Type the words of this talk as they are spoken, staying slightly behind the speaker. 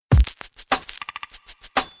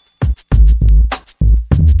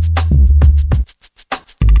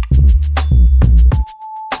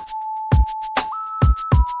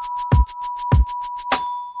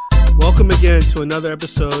to another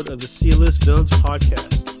episode of the C-List Villains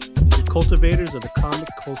Podcast, the cultivators of the comic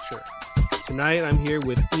culture. Tonight, I'm here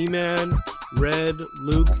with E-Man, Red,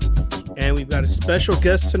 Luke, and we've got a special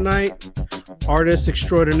guest tonight, artist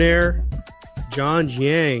extraordinaire, John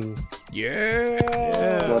Jiang. Yeah.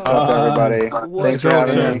 What's up, everybody? Thanks for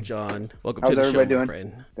having me, John. Welcome How's to the everybody show, doing? my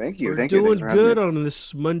friend. Thank you. We're Thank you. doing Thanks for having good me. on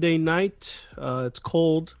this Monday night. It's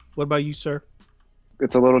cold. What about you, sir?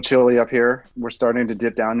 It's a little chilly up here. We're starting to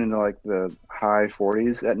dip down into like the high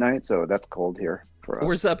 40s at night, so that's cold here for us.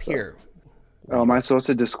 Where's up So- here? Oh, am I supposed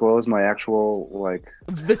to disclose my actual like?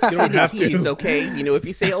 Vicinities, okay? You know, if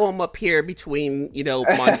you say, "Oh, I'm up here between,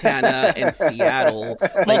 Montana and Seattle,"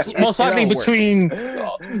 Most likely work. between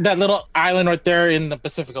that little island right there in the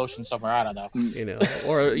Pacific Ocean somewhere. I don't know.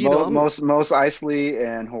 Or most Isley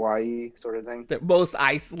and Hawaii sort of thing. the most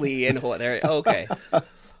Isley and there. Okay,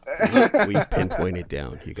 we've pinpointed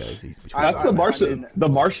down, you guys. These between. That's the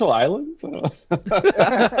Marshall Islands.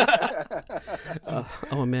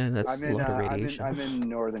 Oh man, that's a lot of radiation. I'm in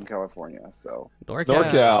Northern California, so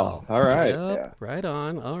NorCal. All right. Yep, Yeah. right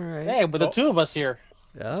on. All right. Hey, but the two of us here.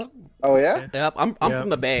 Yep. Oh yeah. Yep. I'm Yeah. from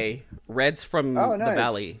the Bay. Red's from Oh, the nice.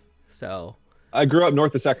 Valley. So. I grew up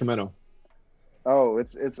north of Sacramento. Oh,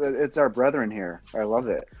 it's our brethren here. I love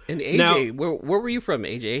it. And AJ, Now- where were you from,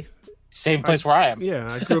 AJ? Same place where I am. Yeah,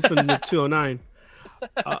 I grew up in the 209.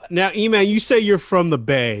 Now, E-Man, you say you're from the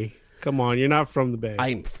Bay. Come on, you're not from the Bay.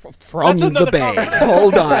 I'm from That's the another Bay. conversation.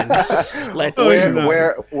 Hold on. Let's Oh, he's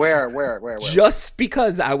Where? not. Just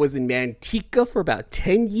because I was in Manteca for about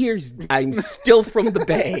 10 years, I'm still from the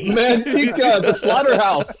Bay. Manteca, the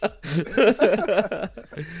slaughterhouse.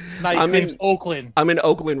 Now you I'm claims in- Oakland. I'm in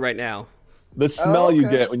Oakland right now. The smell you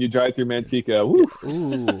okay. get when you drive through Manteca. Woo.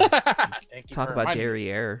 Ooh, Thank you talk for about reminding me.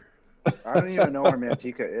 derriere. I don't even know where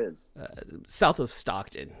Manteca is. South of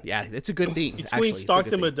Stockton. Yeah, it's a good thing. Between actually, it's a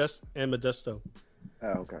Stockton good thing. and Modesto. Oh,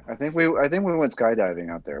 okay. I think we went skydiving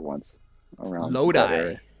out there once around that Lodi.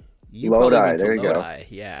 area. You probably Lodi, went to there you go. Lodi.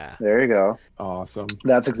 Yeah. There you go. Awesome.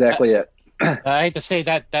 That's exactly it. I hate to say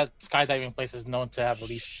that skydiving place is known to have at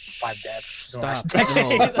least 5 deaths. in the last Stop.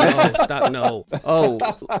 decade. No, stop. No. Oh,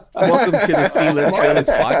 welcome to the C-List Villains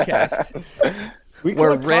Podcast. We We're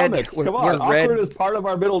collect red- comics. we're- Come on. we're red. Awkward is part of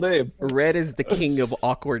our middle name. Red is the king of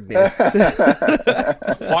awkwardness.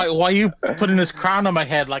 Why you putting this crown on my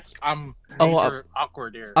head like I'm major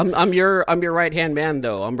awkward here? I'm your right hand man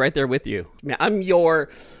though. I'm right there with you. Man, I'm your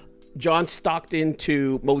John Stockton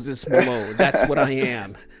to Moses Malone. That's what I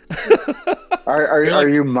am. Are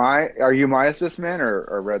you my assist man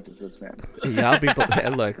or Red's assist man? Yeah, I'll be.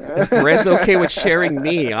 Look, if Red's okay with sharing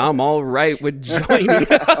me, I'm all right with joining.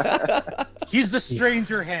 He's the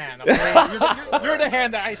stranger hand. You're the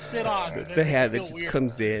hand that I sit on. The hand that Feel just weird.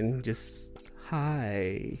 comes in, just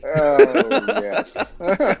hi. Oh yes.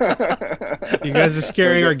 You guys are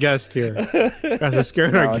scaring our guest here. You guys are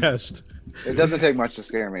scaring our guest. It doesn't take much to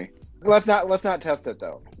scare me. Let's not test it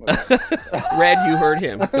though. Red, you heard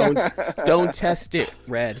him. Don't test it,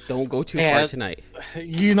 Red. Don't go too Yeah. far tonight.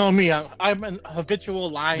 You know me. I'm an habitual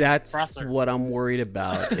line That's crosser. what I'm worried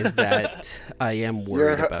about. Is that I am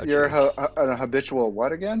worried about You're you. an habitual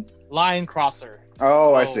what again? Line crosser.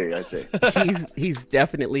 Oh, I So- see. He's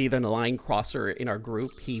definitely the line crosser in our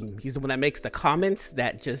group. He's the one that makes the comments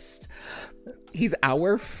that just he's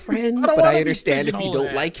our friend, I don't but wanna I be understand if you pigeonholed, don't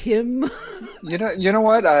man. like him. You know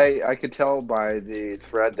what? I could tell by the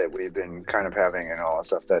thread that we've been kind of having and all that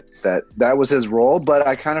stuff that was his role, but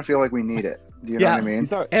I kind of feel like we need it. Do you know Yeah. what I mean?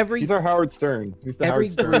 Every He's our Howard Stern. He's the every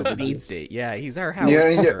Howard Stern. group of the needs it. Yeah, he's our Howard Yeah,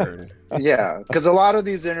 yeah. Stern. Yeah, because a lot of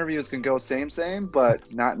these interviews can go same, but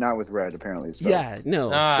not with Red apparently. So. Yeah, no.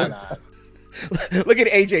 Nah. Look at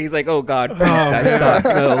AJ. He's like, oh God, please, guys, man. stop.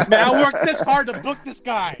 No. Man, I worked this hard to book this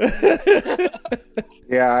guy.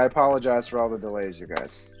 Yeah, I apologize for all the delays, you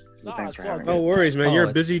guys. So No, thanks for it's all having No me. worries, man. Oh, You're a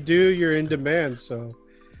it's- busy dude. You're in demand, so.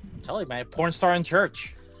 I'm telling you, man, porn star in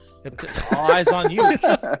church. All eyes on you.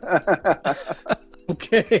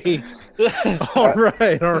 Okay. All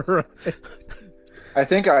right. I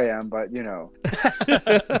think I am, but you know,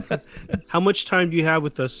 How much time do you have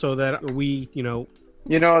with us so that we,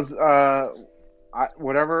 it's,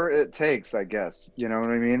 whatever it takes, I guess. You know what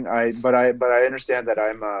I mean? But I understand that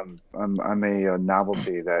I'm a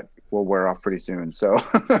novelty that will wear off pretty soon. So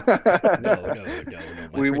No.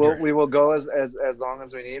 my we friend, will go as long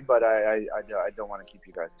as we need. But I don't want to keep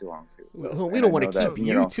you guys too long too. So, Well, we and don't I want know to that, keep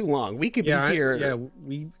you too long. We could be here. Yeah,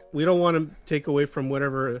 we don't want to take away from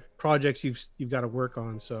whatever projects you've got to work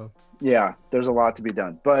on. So Yeah, there's a lot to be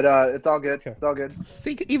done, but it's all good. Okay. It's all good.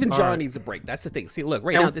 See, even All John right. needs a break. That's the thing. See, look,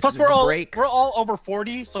 right And now this plus, is we're a all break. we're all over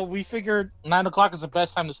 40, so we figured 9 o'clock is the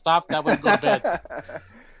best time to stop. That way we go to bed.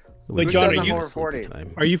 Wait, Who John, says are I'm you over 40?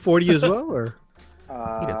 Are you 40 as well, or?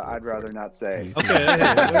 I'd rather not say. He's- Okay.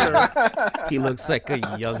 Whatever. He looks like a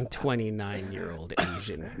young 29-year-old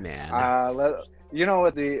Asian man. You know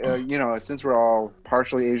what since we're all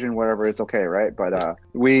partially Asian, whatever, it's okay, right? But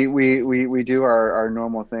we do our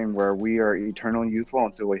normal thing where we are eternally youthful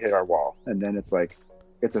until we hit our wall, and then it's like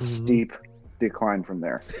it's a steep decline from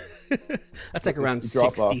there. That's like around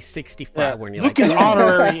Drop 60, off. 65 when you're Luke like, is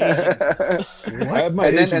honorary Asian. I have my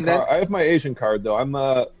And then- Asian and then- card. I have my Asian card though. I'm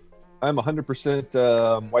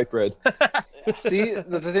 100% white bread. See,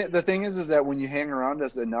 the thing is that when you hang around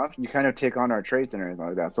us enough, you kind of take on our traits and everything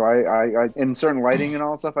like that. So I in certain lighting and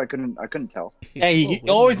all stuff, I couldn't tell. Hey,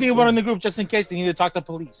 you always need one in the group just in case they need to talk to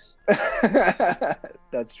police.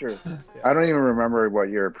 That's true. I don't even remember what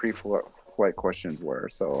your pre-flight questions were,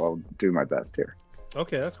 so I'll do my best here.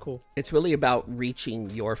 Okay, that's cool. it's really about reaching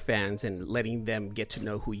your fans and letting them get to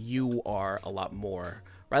know who you are a lot more.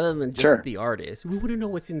 Rather than just Sure. the artist, we want to know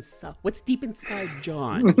what's deep inside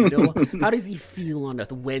John. You know, how does he feel on a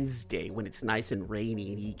Wednesday when it's nice and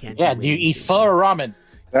rainy and he can't? Yeah, do you eat anything? pho or ramen?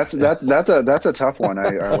 That's a tough one.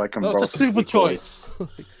 I like them No, both. it's a super equally. choice.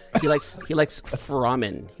 He likes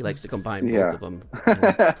ramen. He likes to combine Yeah. both of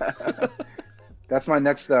them. That's my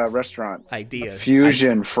next restaurant. Ideas.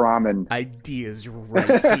 Fusion Framen. Ideas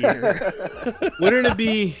right here. Wouldn't it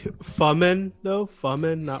be Fumen though?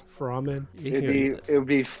 Fumen, not Framen. It would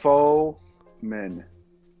be faux men.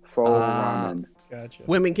 Faux ramen. Gotcha.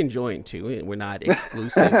 Women can join too. We're not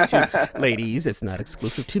exclusive to ladies. It's not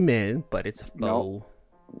exclusive to men, but it's faux. No.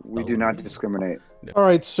 We do not discriminate. All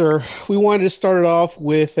right, sir. We wanted to start it off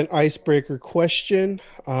with an icebreaker question.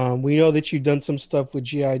 We know that you've done some stuff with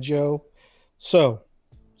G.I. Joe. So,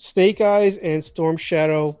 Snake Eyes and Storm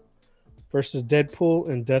Shadow versus Deadpool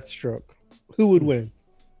and Deathstroke. Who would win?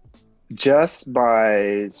 Just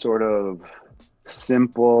by sort of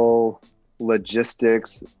simple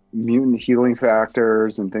logistics, mutant healing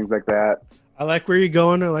factors, and things like that, I like where you're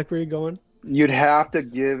going. you'd have to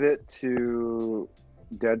give it to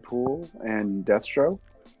Deadpool and Deathstroke.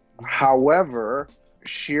 However,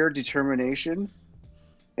 sheer determination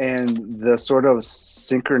and the sort of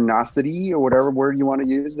synchronicity or whatever word you want to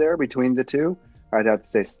use there between the two, I'd have to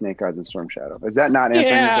say Snake Eyes and Storm Shadow. Is that not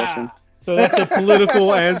answering your question? So that's a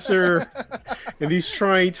political answer. In these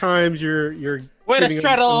trying times, you're Way to giving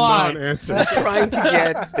straddle the a line. non-answer. He's trying to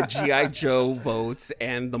get the G.I. Joe votes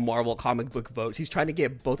and the Marvel comic book votes. He's trying to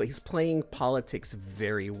get both. He's playing politics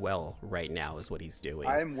very well right now is what he's doing.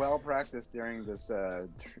 I am well practiced during this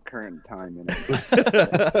current time. You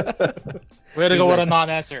know? Way to go with a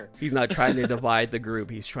non-answer. He's not trying to divide the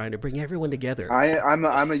group. He's trying to bring everyone together.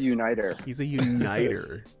 I'm a uniter. He's a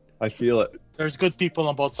uniter. I feel it. There's good people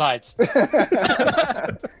on both sides.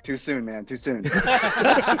 Too soon, man. Too soon.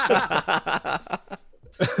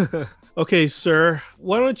 Okay, sir.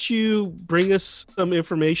 Why don't you bring us some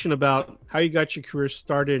information about how you got your career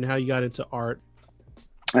started and how you got into art?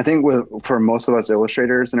 I think for most of us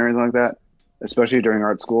illustrators and everything like that, especially during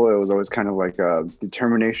art school, it was always kind of like a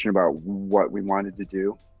determination about what we wanted to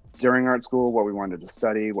do during art school, what we wanted to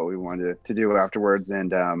study, what we wanted to do afterwards.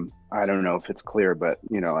 And I don't know if it's clear, but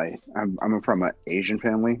you know, I'm from an Asian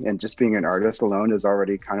family, and just being an artist alone is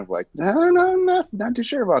already kind of like, I don't know, not too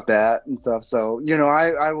sure about that and stuff. So, you know,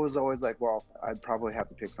 I was always like, well, I'd probably have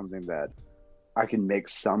to pick something that I can make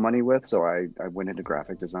some money with. So I went into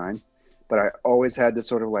graphic design, but I always had this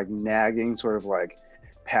sort of like nagging sort of like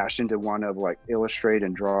passion to want to like illustrate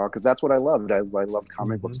and draw, because that's what I loved. I loved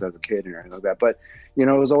comic books as a kid and everything like that. But, you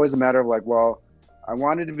know, it was always a matter of like, well, I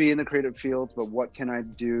wanted to be in the creative fields, but what can I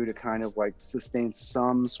do to kind of like sustain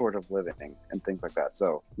some sort of living and things like that.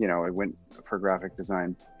 So, you know, I went for graphic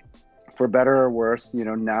design. For better or worse, you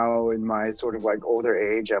know, now in my sort of like older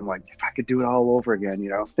age, I'm like, if I could do it all over again, you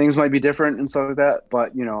know, things might be different and stuff like that,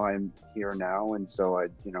 but you know, I'm here now. And so I,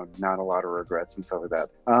 you know, not a lot of regrets and stuff like that.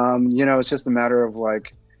 You know, it's just a matter of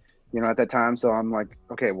like, you know, at that time. So I'm like,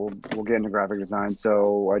 okay, we'll get into graphic design.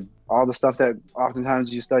 So all the stuff that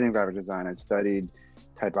oftentimes you study in graphic design, I studied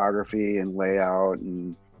typography and layout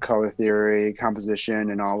and color theory,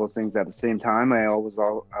 composition, and all those things at the same time. I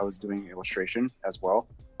was doing illustration as well.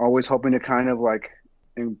 Always hoping to kind of like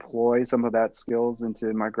employ some of that skills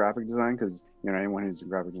into my graphic design, because, you know, anyone who's in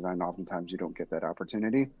graphic design, oftentimes you don't get that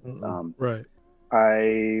opportunity. Right.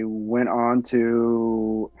 I went on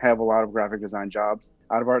to have a lot of graphic design jobs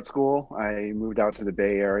out of art school. I moved out to the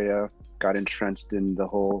Bay Area, got entrenched in the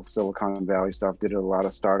whole Silicon Valley stuff, did a lot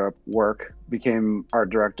of startup work, became art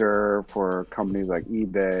director for companies like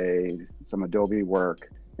eBay, some Adobe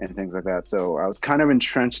work, and things like that. So I was kind of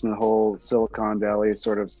entrenched in the whole Silicon Valley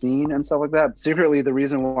sort of scene and stuff like that. Secretly, the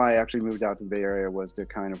reason why I actually moved out to the Bay Area was to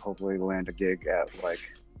kind of hopefully land a gig at like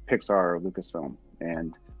Pixar or Lucasfilm.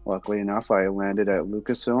 And luckily enough, I landed at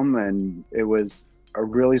Lucasfilm, and it was a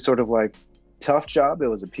really sort of like tough job. It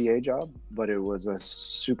was a PA job, but it was a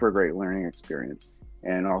super great learning experience.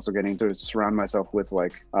 And also getting to surround myself with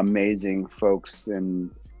like amazing folks and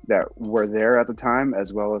that were there at the time,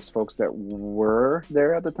 as well as folks that were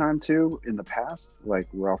there at the time too in the past, like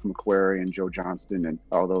Ralph McQuarrie and Joe Johnston and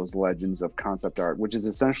all those legends of concept art, which is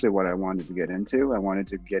essentially what I wanted to get into. I wanted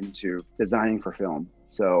to get into designing for film.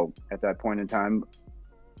 So at that point in time,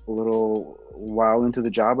 a little while into the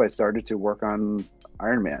job, I started to work on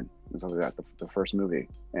Iron Man and stuff like that, the first movie.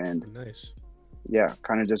 And Nice. yeah,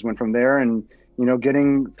 kind of just went from there, and you know,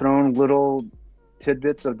 getting thrown little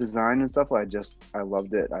tidbits of design and stuff. I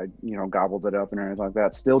loved it. I, you know, gobbled it up and everything like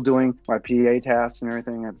that. Still doing my PA tasks and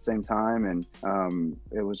everything at the same time. And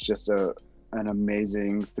it was just an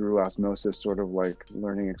amazing through osmosis sort of like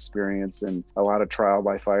learning experience and a lot of trial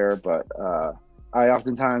by fire. But I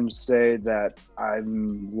oftentimes say that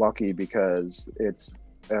I'm lucky because it's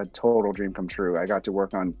a total dream come true. I got to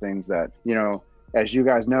work on things that, you know, as you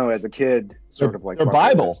guys know, as a kid, sort of like they're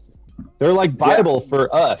Bible. They're like Bible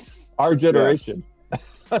for us, our generation. Yes.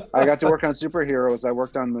 I got to work on superheroes. I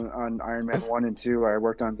worked on Iron Man 1 and 2. I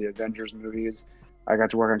worked on the Avengers movies. I got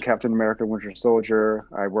to work on Captain America, Winter Soldier.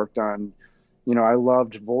 I worked on, you know, I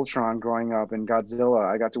loved Voltron growing up and Godzilla.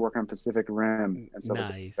 I got to work on Pacific Rim and stuff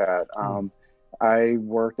like that. I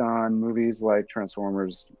worked on movies like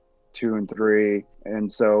Transformers 2 and 3.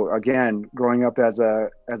 And so again, growing up as a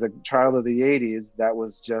child of the 80s, that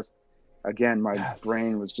was just, again, my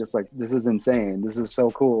brain was just like, this is insane, this is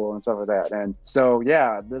so cool and stuff like that. And so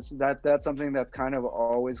yeah, that's something that's kind of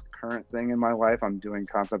always current thing in my life. I'm doing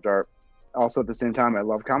concept art. Also at the same time, I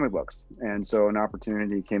love comic books, and so an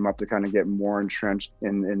opportunity came up to kind of get more entrenched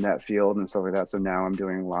in that field and stuff like that. So now I'm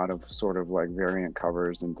doing a lot of sort of like variant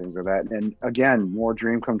covers and things like that. And again, more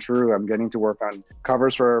dream come true. I'm getting to work on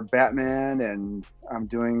covers for Batman, and I'm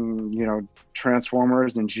doing, you know,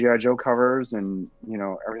 Transformers and G.I. Joe covers and, you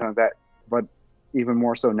know, everything like that. But even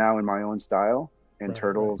more so now in my own style and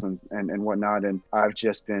Turtles and whatnot. And I've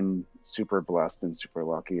just been super blessed and super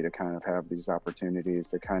lucky to kind of have these opportunities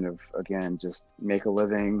to kind of, again, just make a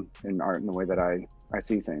living in art in the way that I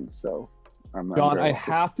see things. So John, I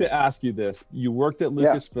have to ask you this. You worked at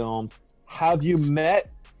Lucasfilms. Have you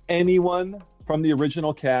met anyone from the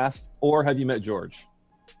original cast, or have you met George?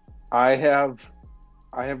 I have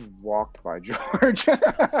walked by George. So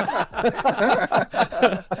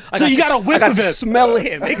you got a whiff of it. Smell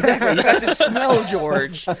him. Exactly. You got to smell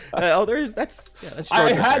George. That's George.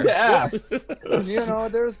 I had to ask. You know,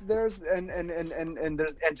 there's and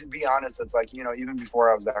to be honest, it's like, you know, even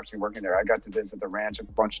before I was actually working there, I got to visit the ranch a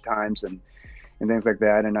bunch of times and things like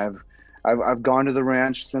that. And I've gone to the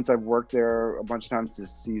ranch since I've worked there a bunch of times to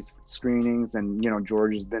see screenings, and, you know,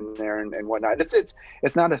 George has been there and whatnot.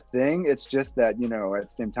 It's not a thing. It's just that, you know, at the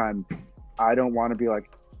same time, I don't want to be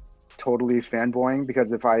like totally fanboying,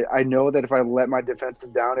 because if I know that if I let my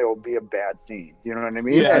defenses down, it will be a bad scene. You know what I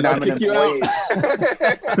mean? Yeah, and I'm an kick you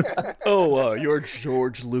out. Oh, you're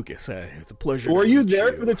George Lucas. It's a pleasure. Were you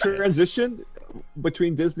there for the transition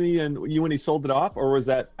between Disney and you when he sold it off, or was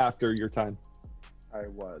that after your time? I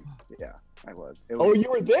was. Oh, you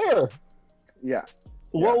were there. Yeah.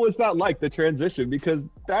 What was that like, the transition? Because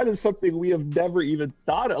that is something we have never even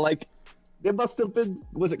thought of. Like, it must have been,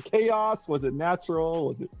 was it chaos? Was it natural?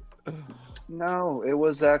 Was it? No, it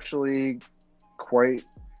was actually quite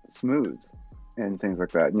smooth and things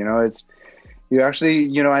like that. You know,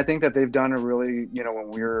 I think that they've done a really, you know,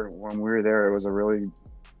 when we were there, it was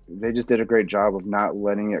they just did a great job of not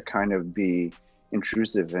letting it kind of be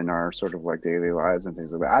intrusive in our sort of like daily lives and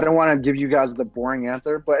things like that. I don't want to give you guys the boring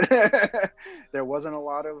answer, but there wasn't a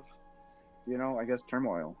lot of, you know, I guess,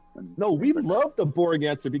 turmoil. No, we love the boring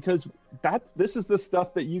answer, because this is the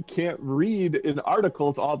stuff that you can't read in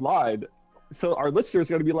articles online. So our listeners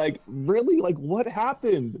are going to be like, really? Like, what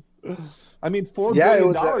happened? I mean, $4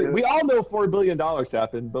 billion. We all know $4 billion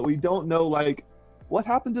happened, but we don't know, like, what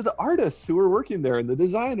happened to the artists who were working there and the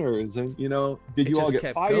designers? And, you know, did you all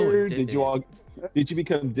get fired? Did you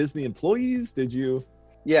become Disney employees? Did you?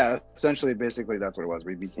 Yeah, essentially, basically, that's what it was.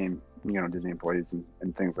 We became, you know, Disney employees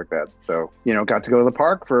and things like that. So, you know, got to go to the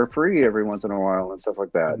park for free every once in a while and stuff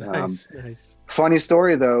like that. Nice. Funny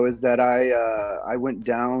story, though, is that I went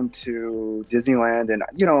down to Disneyland, and,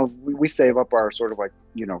 you know, we save up our sort of like,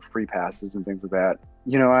 you know, free passes and things like that.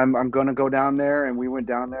 You know, I'm going to go down there, and we went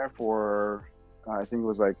down there for, I think it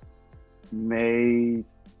was like May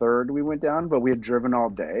 3rd we went down, but we had driven all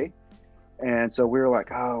day. And so we were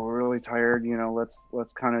like, oh, we're really tired. You know,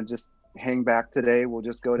 let's kind of just hang back today. We'll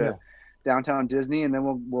just go to downtown Disney, and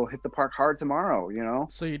then we'll hit the park hard tomorrow, you know?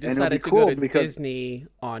 So you decided to go to Disney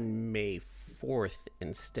on May 4th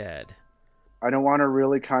instead. I don't want to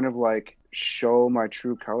really kind of like show my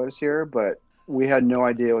true colors here, but we had no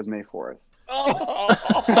idea it was May 4th.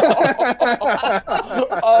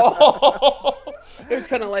 It was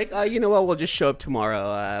kind of like, you know what, we'll just show up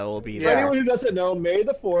tomorrow. We'll be there. For anyone who doesn't know, May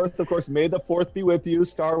the 4th, of course, May the 4th be with you,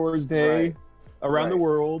 Star Wars Day around the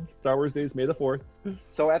world. Star Wars Day is May the 4th.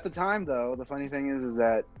 So at the time, though, the funny thing is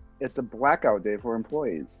that it's a blackout day for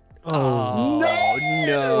employees. Oh,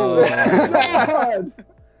 no.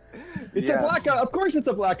 It's a blackout. Of course it's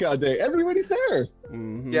a blackout day. Everybody's there.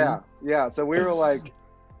 Mm-hmm. Yeah. So we were like,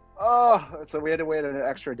 so we had to wait an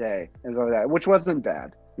extra day and so that, which wasn't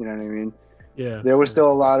bad. You know what I mean? Yeah. There was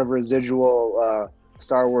still a lot of residual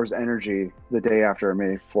Star Wars energy the day after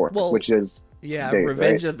May 4th, which is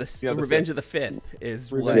Revenge of the 5th is what. Revenge of the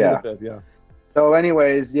 5th, yeah. So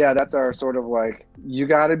anyways, that's our sort of like, you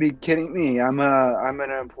got to be kidding me. I'm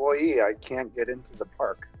an employee. I can't get into the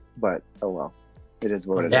park. But oh well, it is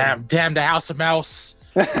what it is. Damn the House of Mouse.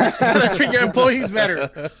 Treat your employees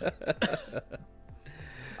better.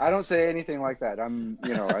 I don't say anything like that. I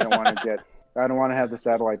don't want to have the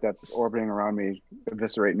satellite that's orbiting around me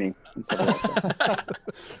eviscerate me. And stuff like that.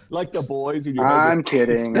 Like the boys. I'm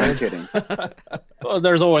kidding. Well,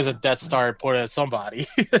 there's always a Death Star pointed at somebody.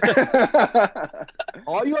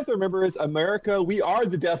 All you have to remember is, America, we are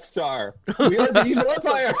the Death Star. We are the evil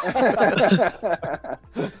empire.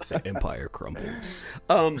 The empire crumbles.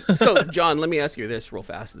 So, John, let me ask you this real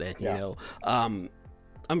fast then. You know,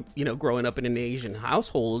 I'm, growing up in an Asian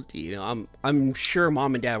household, I'm sure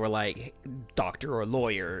mom and dad were like, doctor or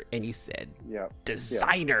lawyer, and you said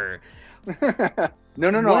designer.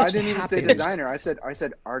 No. I didn't even say designer. I said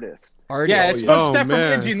artist. Yeah, it's one step from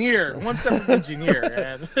engineer. One step from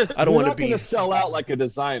engineer. I don't want to be. You're not going to sell out like a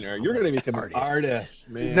designer. You're going to become an artist,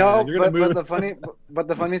 man. No, but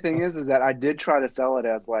the funny thing is that I did try to sell it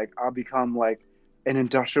as like, I'll become like an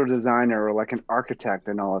industrial designer or like an architect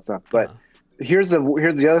and all that stuff. But here's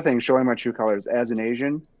the other thing, showing my true colors. As an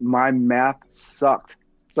Asian, my math sucked.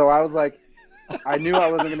 So I was like, I knew I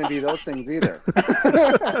wasn't going to be those things either.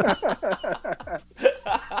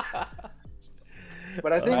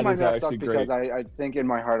 But I think my math sucked because I think in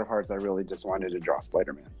my heart of hearts I really just wanted to draw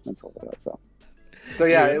Spider-Man and stuff like that. So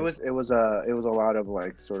yeah, it was a lot of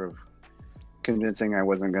like sort of convincing I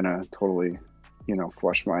wasn't going to totally,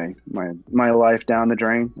 flush my life down the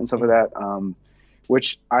drain and stuff like that.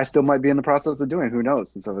 Which I still might be in the process of doing. Who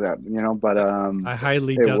knows and stuff like that, But I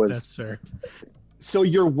highly doubt that, sir. So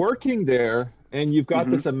you're working there, and you've got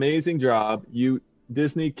this amazing job.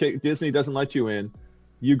 Disney doesn't let you in.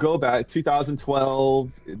 You go back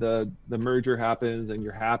 2012. The merger happens, and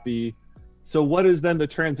you're happy. So what is then the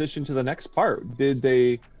transition to the next part?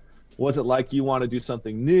 Was it like you want to do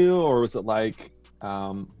something new, or was it like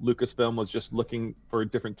Lucasfilm was just looking for a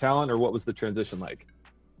different talent, or what was the transition like?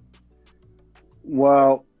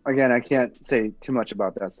 Well, again, I can't say too much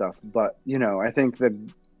about that stuff, but I think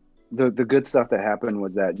the good stuff that happened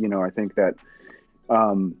was that I think that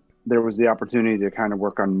there was the opportunity to kind of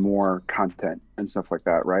work on more content and stuff like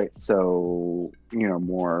that, right? So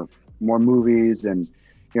more movies and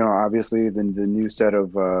obviously the new set of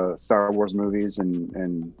Star Wars movies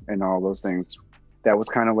and all those things. That was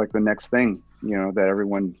kind of like the next thing that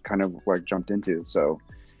everyone kind of like jumped into. So.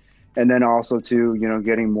 And then also too,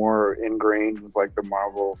 getting more ingrained with like the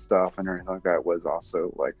Marvel stuff and everything like that was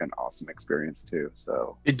also like an awesome experience too.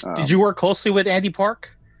 So did you work closely with Andy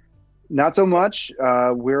Park? Not so much.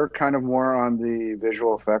 We're kind of more on the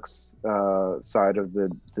visual effects side of the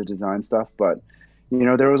design stuff, but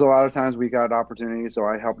there was a lot of times we got opportunities. So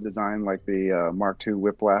I helped design like the Mark II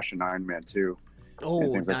Whiplash and Iron Man 2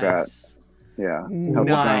 and things like that. Yeah,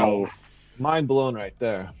 nice. Mind blown right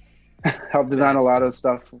there. Helped design a lot of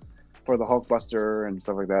stuff for the Hulkbuster and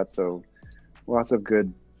stuff like that. So lots of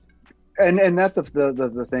good, and that's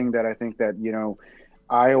the thing that I think that,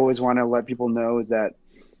 I always want to let people know is that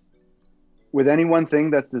with any one thing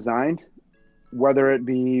that's designed, whether it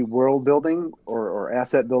be world building or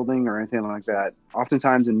asset building or anything like that,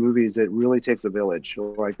 oftentimes in movies, it really takes a village.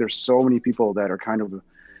 Like there's so many people that are kind of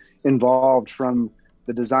involved from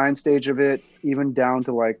the design stage of it, even down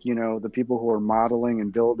to like, the people who are modeling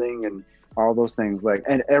and building and all those things, like,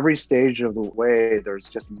 and every stage of the way, there's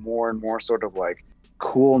just more and more sort of like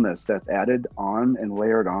coolness that's added on and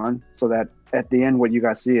layered on, so that at the end, what you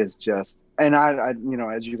guys see is just, and I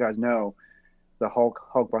as you guys know, the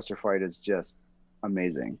Hulkbuster fight is just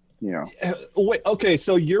amazing. You know. Wait, okay,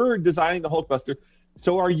 so you're designing the Hulkbuster.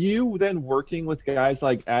 So are you then working with guys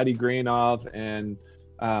like Adi Grainov and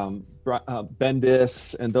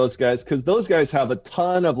Bendis and those guys? Because those guys have a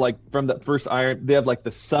ton of, like, from the first Iron, they have like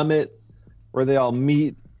the summit where they all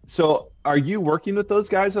meet. So are you working with those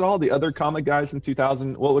guys at all? The other comic guys in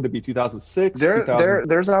 2000, what would it be, 2006?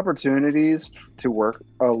 There's opportunities to work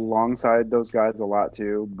alongside those guys a lot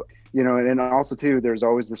too. You know, and also too, there's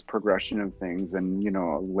always this progression of things. And, you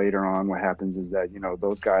know, later on what happens is that, you know,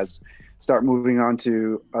 those guys start moving on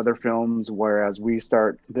to other films, whereas we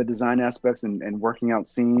start the design aspects and working out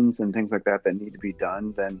scenes and things like that need to be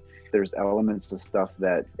done. Then there's elements of stuff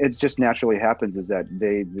that it just naturally happens, is that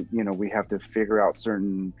we have to figure out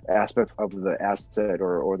certain aspects of the asset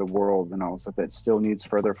or the world and all stuff that still needs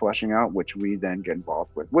further fleshing out, which we then get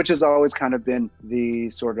involved with, which has always kind of been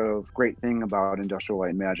the sort of great thing about Industrial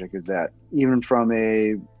Light and Magic, is that even from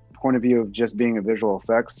a point of view of just being a visual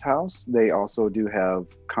effects house, they also do have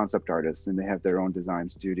concept artists and they have their own design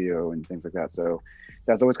studio and things like that. So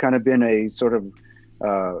that's always kind of been a sort of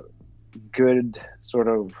good sort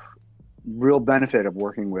of real benefit of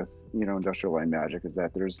working with, you know, Industrial Light and Magic, is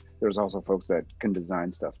that there's also folks that can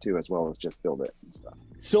design stuff too, as well as just build it and stuff.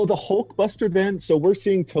 So the Hulkbuster then, so we're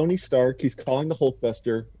seeing Tony Stark, he's calling the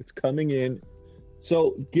Hulkbuster, it's coming in.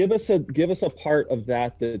 So give us a part of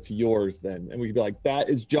that's yours then, and we could be like, that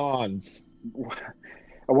is John's.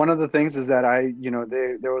 One of the things is that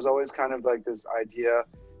there was always kind of like this idea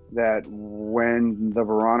that when the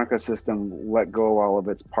Veronica system let go all of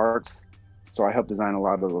its parts, so I helped design a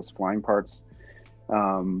lot of those flying parts,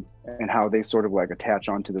 and how they sort of like attach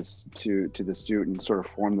onto this to the suit and sort of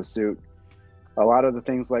form the suit. A lot of the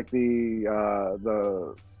things like there's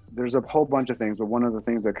a whole bunch of things, but one of the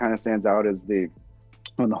things that kind of stands out is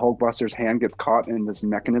when the Hulkbuster's hand gets caught in this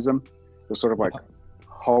mechanism, the sort of like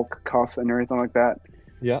Hulk cuff and everything like that.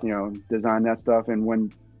 Yeah. You know, design that stuff. And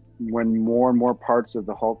when more and more parts of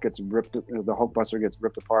the Hulk the Hulkbuster gets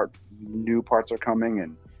ripped apart, new parts are coming,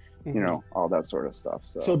 and you know, all that sort of stuff.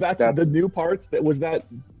 So that's the new parts.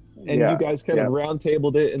 You guys kind of round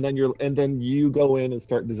tabled it, and then you go in and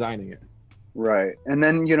start designing it. Right. And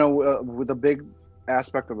then, you know, with a big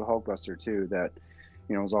aspect of the Hulkbuster too that,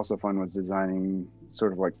 you know, was also fun, was designing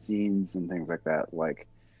sort of like scenes and things like that, like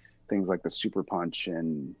things like the Super Punch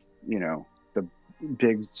and, you know, the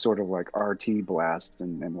big sort of like RT blast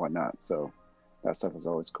and whatnot. So that stuff was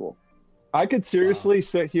always cool. I could seriously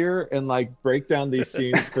sit here and like break down these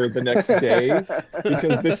scenes for the next day,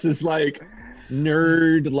 because this is like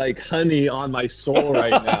nerd like honey on my soul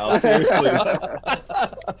right now. Seriously.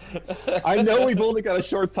 I know we've only got a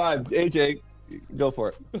short time. AJ, go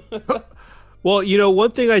for it. Well, you know,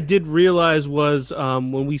 one thing I did realize was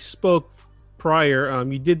when we spoke prior,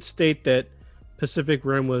 you did state that Pacific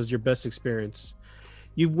Rim was your best experience.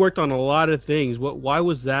 You've worked on a lot of things. Why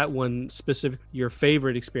was that one specific your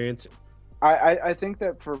favorite experience? I think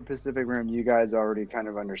that for Pacific Rim, you guys already kind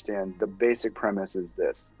of understand the basic premise is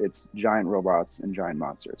this. It's giant robots and giant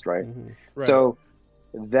monsters, right? Mm-hmm. Right. So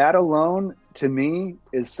that alone, to me,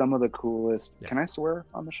 is some of the coolest. Yeah. Can I swear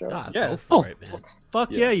on the show? Yeah. Go for it, man. Fuck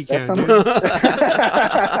yeah, you can.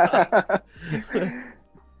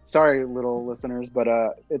 Sorry, little listeners, but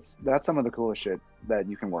that's some of the coolest shit that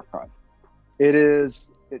you can work on. It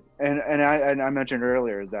is, and I mentioned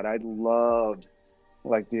earlier is that I loved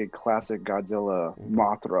like the classic Godzilla,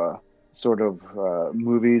 Mothra sort of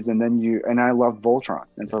movies, and I loved Voltron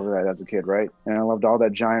and stuff like that as a kid, right? And I loved all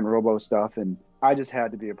that giant robo stuff, and I just had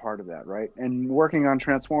to be a part of that, right? And working on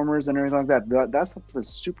Transformers and everything like that stuff was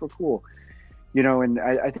super cool, you know. And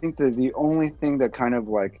I think that the only thing that kind of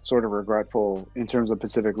like sort of regretful in terms of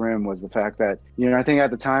Pacific Rim was the fact that, you know, I think at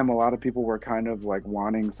the time a lot of people were kind of like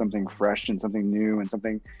wanting something fresh and something new and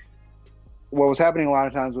something. What was happening a lot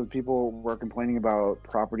of times was people were complaining about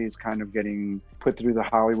properties kind of getting put through the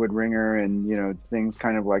Hollywood ringer, and, you know, things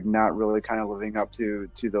kind of like not really kind of living up to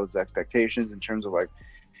those expectations in terms of like,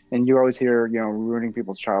 and you always hear, you know, ruining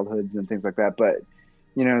people's childhoods and things like that. But,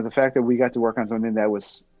 you know, the fact that we got to work on something that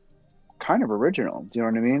was kind of original, do you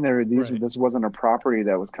know what I mean? Right. This wasn't a property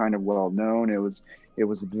that was kind of well known. It was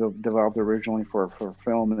developed originally for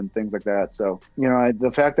film and things like that. So, you know,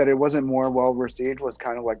 the fact that it wasn't more well received was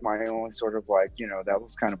kind of like my only sort of like, you know, that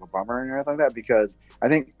was kind of a bummer and everything like that, because I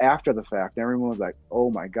think after the fact, everyone was like,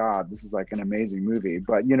 oh my God, this is like an amazing movie.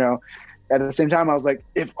 But, you know, at the same time, I was like,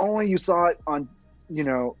 if only you saw it on, you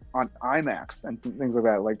know, on IMAX and things like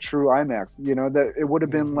that, like true IMAX, you know, that it would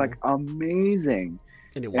have been like amazing.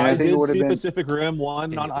 And I did see Pacific Rim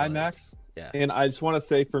 1 on IMAX. Yeah. And I just want to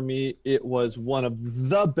say, for me, it was one of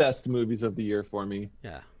the best movies of the year for me.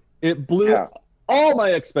 Yeah. It blew all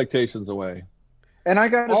my expectations away. And I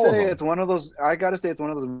gotta All of say, them. it's one of those. I gotta say, it's one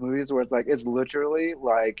of those movies where it's like, it's literally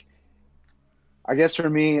like, I guess for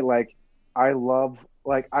me, like, I love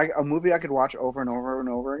like a movie I could watch over and over and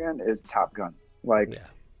over again is Top Gun. Like, Yeah.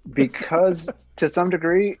 because to some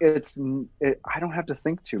degree, I don't have to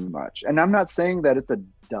think too much. And I'm not saying that it's a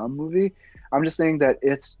dumb movie. I'm just saying that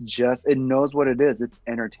it knows what it is. It's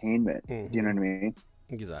entertainment. Do you know what I mean?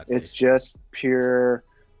 Exactly. It's just pure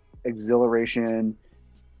exhilaration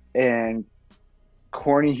and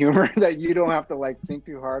corny humor that you don't have to like think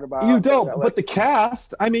too hard about. You don't, That, but like, the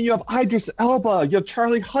cast, I mean, you have Idris Elba, you have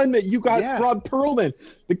Charlie Hunnam, you got Yeah. Ron Perlman.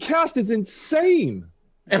 The cast is insane.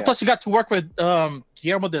 And Yeah. plus, you got to work with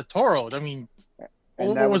Guillermo del Toro. I mean, and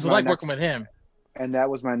what that was it my like next- working with him? And that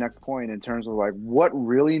was my next point in terms of like what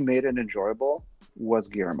really made it enjoyable was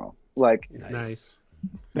Guillermo. Like, Nice.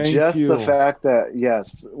 Thank just you. the fact that,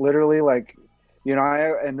 yes, literally, like, you know,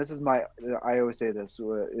 I always say this,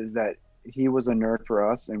 is that he was a nerd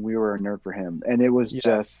for us and we were a nerd for him. And it was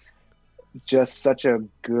Yes. just such a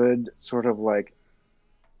good sort of like,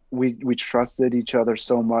 we trusted each other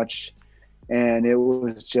so much. And it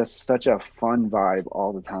was just such a fun vibe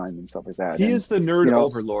all the time and stuff like that. He And is the nerd you know,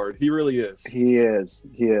 overlord. He really is. he is,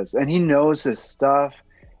 and he knows his stuff,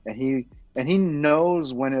 and he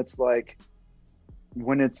knows when it's like,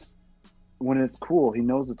 when it's cool. He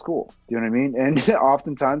knows it's cool. Do you know what I mean? And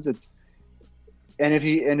oftentimes and if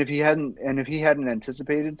he hadn't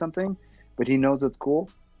anticipated something, but he knows it's cool,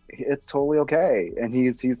 it's totally okay, and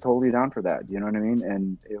he's totally down for that. Do you know what I mean?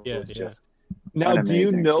 And it was just. Now, an do you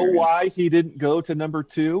amazing know experience. why he didn't go to number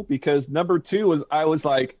 2? Because number 2 was, I was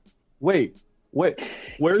like, wait,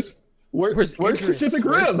 where's Idris? Pacific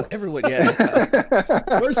Where's Rim? everyone,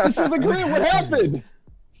 yeah. Where's Pacific Rim? What happened?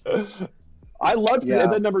 I loved it, Yeah.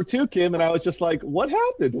 and then number 2 came, and I was just like, what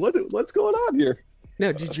happened? What's going on here?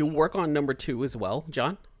 Now, did you work on number 2 as well,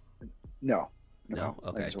 John? No. No. I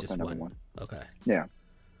Okay, worked just on number one. Okay. Yeah.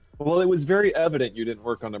 Well, it was very evident you didn't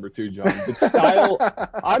work on number 2, John. The style,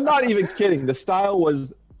 I'm not even kidding. The style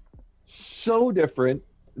was so different.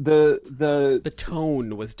 The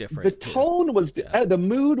tone was different. the too. tone was Yeah. the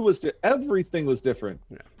mood was everything was different.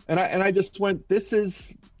 Yeah. And I just went, this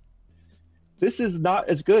is not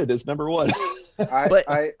as good as number 1. But-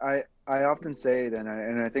 I often say that,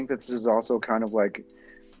 and I think that this is also kind of like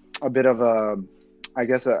a bit of a, I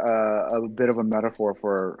guess a bit of a metaphor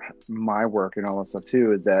for my work and all that stuff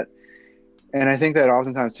too, is that, and I think that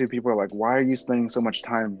oftentimes too, people are like, why are you spending so much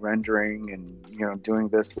time rendering and, you know, doing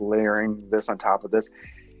this, layering this on top of this?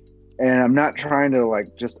 And I'm not trying to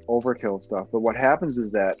like just overkill stuff, but what happens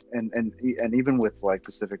is that, and even with like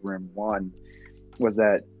Pacific Rim 1, was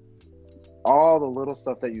that all the little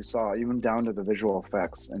stuff that you saw, even down to the visual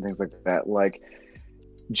effects and things like that, like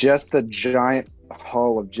just the giant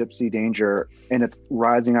hull of Gypsy Danger, and it's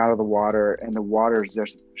rising out of the water, and the water is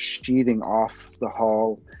just sheathing off the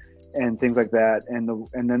hull and things like that, and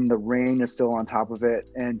then the rain is still on top of it,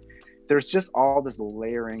 and there's just all this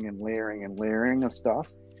layering and layering and layering of stuff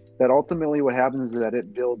that ultimately what happens is that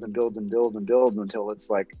it builds and builds and builds and builds until it's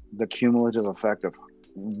like the cumulative effect of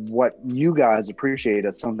what you guys appreciate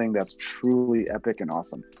as something that's truly epic and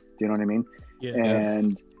awesome. Do you know what I mean? Yeah.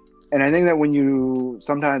 And I think that when you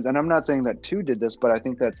sometimes, and I'm not saying that 2 did this, but I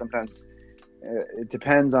think that sometimes it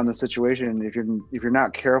depends on the situation. If you're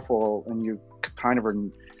not careful and you kind of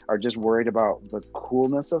are just worried about the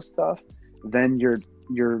coolness of stuff, then you're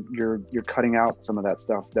cutting out some of that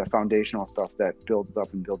stuff, that foundational stuff that builds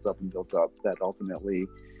up and builds up and builds up, that ultimately,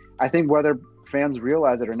 I think whether fans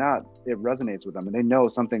realize it or not, it resonates with them and they know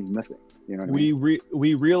something's missing. You know what I mean?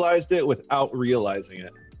 We realized it without realizing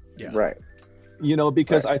it. Yeah. Right. You know,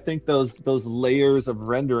 because Right. I think those layers of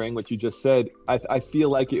rendering, what you just said, I feel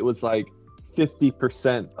like it was like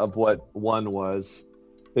 50% of what 1 was.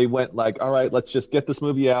 They went like, all right, let's just get this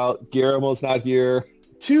movie out. Guillermo's not here.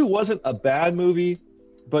 2 wasn't a bad movie,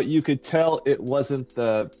 but you could tell it wasn't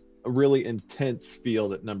the really intense feel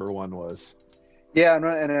that number 1 was. Yeah,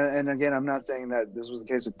 and again, I'm not saying that this was the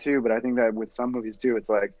case with 2, but I think that with some movies too, it's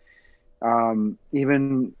like,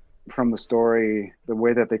 even from the story, the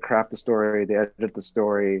way that they craft the story, they edit the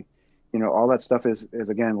story, you know, all that stuff is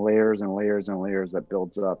again layers and layers and layers that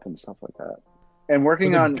builds up and stuff like that. And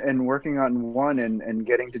working on 1 and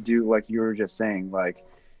getting to do, like you were just saying, like,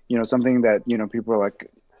 you know, something that, you know, people are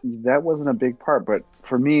like, that wasn't a big part, but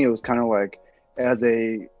for me it was kind of like, as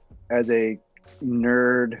a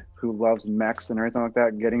nerd who loves mechs and everything like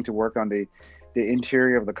that, getting to work on the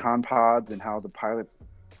interior of the con pods and how the pilots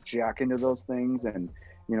jack into those things, and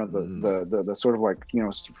you know the sort of like, you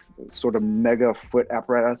know, sort of mega foot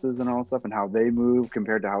apparatuses and all that stuff, and how they move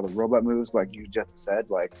compared to how the robot moves, like you just said.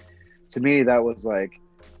 Like, to me that was like,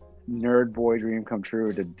 nerd boy dream come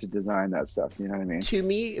true to design that stuff. You know what I mean? To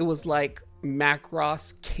me, it was like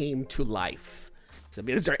Macross came to life. So,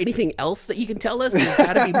 is there anything else that you can tell us? There's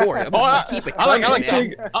got to be more. Keep it coming,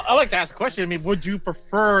 I like to ask a question. I mean, would you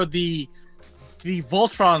prefer the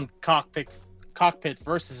Voltron cockpit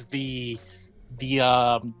versus the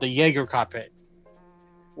Jaeger cockpit?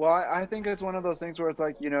 Well, I think it's one of those things where it's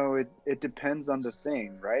like, it depends on the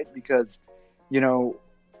thing, right? Because,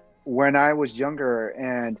 when I was younger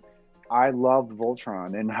and I loved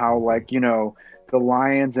Voltron and how, like, the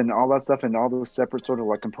lions and all that stuff and all those separate sort of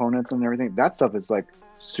like components and everything, that stuff is like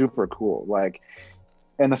super cool. Like,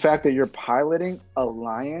 and the fact that you're piloting a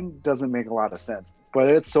lion doesn't make a lot of sense, but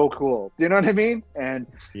it's so cool. You know what I mean? And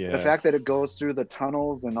the fact that it goes through the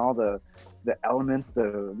tunnels and all the elements,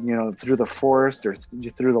 through the forest or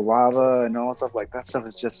through the lava and all that stuff, like that stuff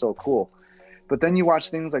is just so cool. But then you watch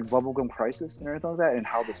things like Bubblegum Crisis and everything like that, and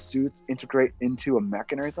how the suits integrate into a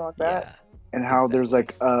mech and everything like that. Yeah. And how there's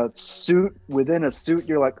like a suit within a suit.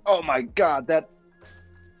 You're like, oh my God, that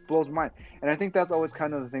blows my mind. And I think that's always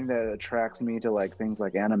kind of the thing that attracts me to like things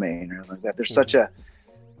like anime and everything like that. There's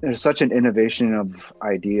such an innovation of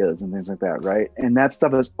ideas and things like that, right? And that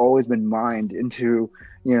stuff has always been mined into,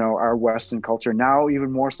 our Western culture now,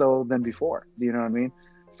 even more so than before. You know what I mean?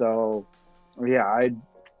 So, yeah,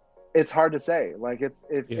 it's hard to say. Like,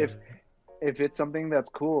 if it's something that's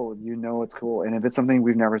cool, it's cool. And if it's something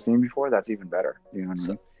we've never seen before, that's even better. You know what I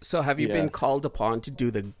mean? So have you been called upon to do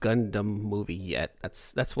the Gundam movie yet?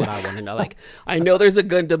 That's what I want to know. Like, I know there's a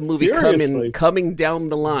Gundam movie coming down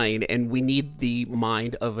the line, and we need the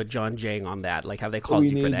mind of a John Jang on that. Like, have they called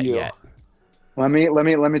you for that yet? Let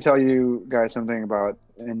me tell you guys something about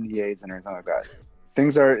NDAs and everything like that.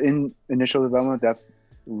 Things are in initial development. That's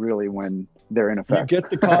really when they're in effect. You get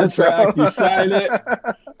the contract, you sign it,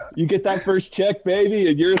 you get that first check, baby,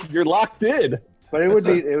 and you're locked in. But it would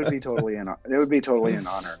be totally an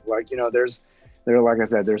honor. Like, like I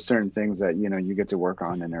said, there's certain things that you get to work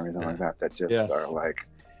on and everything like that just are like,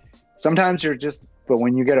 sometimes but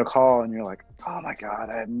when you get a call and you're like, oh my God,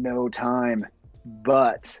 I have no time,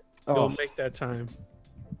 but don't make that time.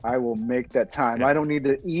 I will make that time. Yeah. I don't need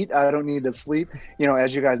to eat. I don't need to sleep.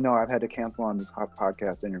 As you guys know, I've had to cancel on this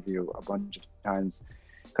podcast interview a bunch of times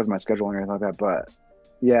because of my schedule and everything like that. But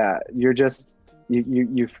yeah, you're just,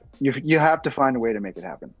 you have to find a way to make it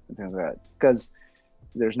happen. Things like that. Because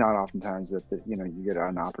there's not oftentimes that, you get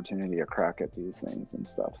an opportunity to crack at these things and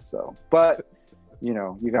stuff. So, but, you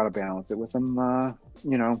got to balance it with some,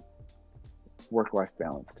 work-life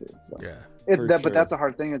balance too. So yeah, but that's a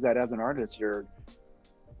hard thing, is that as an artist,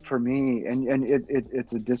 for me, and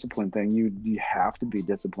it's a discipline thing. You have to be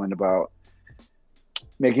disciplined about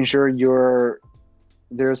making sure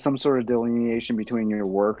there's some sort of delineation between your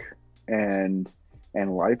work and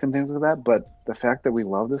life and things like that. But the fact that we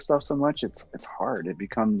love this stuff so much, it's hard.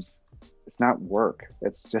 It's not work.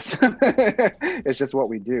 It's just it's just what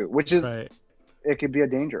we do, which is It could be a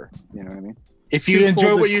danger. You know what I mean? If you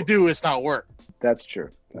enjoy what you do, it's not work. That's true.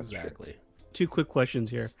 Exactly. Two quick questions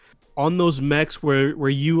here. On those mechs, were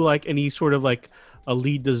you like any sort of like a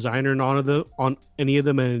lead designer on any of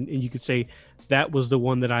them, and you could say that was the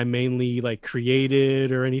one that I mainly like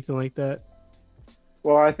created or anything like that?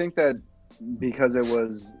 Well, I think that because it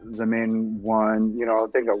was the main one, I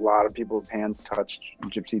think a lot of people's hands touched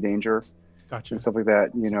Gypsy Danger. Gotcha. And stuff like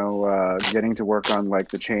that. Getting to work on like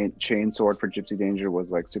the chain sword for Gypsy Danger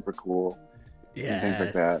was like super cool. And things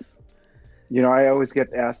like that. I always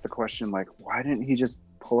get asked the question like, why didn't he just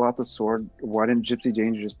pull out the sword? Why didn't Gypsy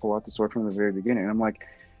Danger just pull out the sword from the very beginning? And I'm like,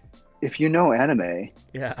 if you know anime,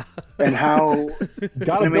 and how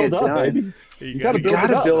gotta build up, baby. You gotta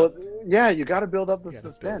build up the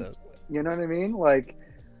suspense. You know what I mean? Like,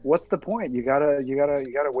 what's the point? You gotta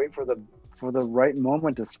wait for the right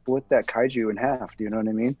moment to split that kaiju in half. Do you know what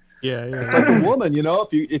I mean? Yeah. It's like a woman,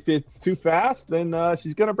 if it's too fast, then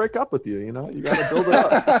she's gonna break up with you. You gotta build it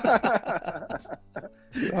up.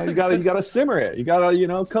 You gotta simmer it. You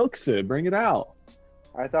gotta coax it, bring it out.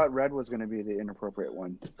 I thought Red was gonna be the inappropriate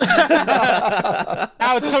one.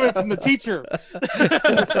 Now it's coming from the teacher.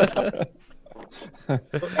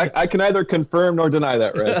 I can neither confirm nor deny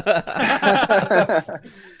that, Red.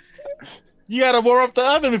 You gotta warm up the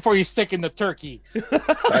oven before you stick in the turkey.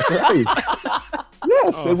 That's right.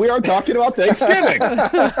 Yes, and we are talking about Thanksgiving.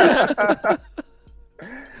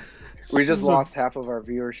 We just lost half of our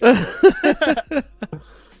viewership.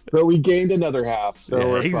 But we gained another half.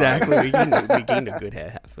 So exactly. we gained a good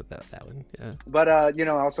half with that one. Yeah. But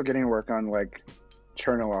also getting to work on like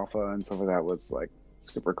Cherno Alpha and stuff like that was like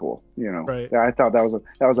super cool. Right. I thought that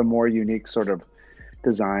was a more unique sort of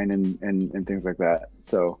design and things like that.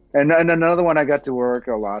 So and another one I got to work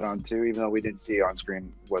a lot on too, even though we didn't see it on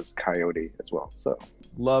screen, was Coyote as well. So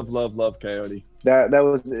love Coyote. that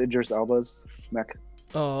was Idris Elba's mech.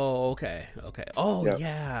 Oh, okay. Oh, Yep.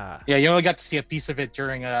 yeah. Yeah, you only got to see a piece of it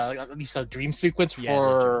during at least a dream sequence Yeah,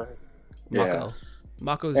 for. Mako.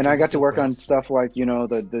 Mako's And I dream got to work on sequence. stuff like, you know,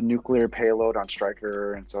 the nuclear payload on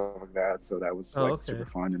Stryker and stuff like that. So that was like okay. super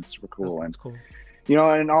fun and super cool. That's And cool. you know,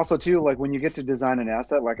 and also too, like when you get to design an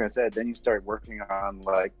asset, like I said, then you start working on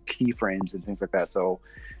like keyframes and things like that. So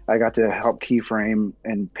I got to help keyframe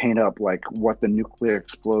and paint up like what the nuclear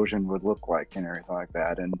explosion would look like and everything like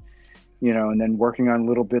that. And you know, and then working on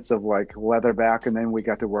little bits of like leatherback, and then we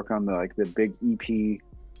got to work on the big EP, you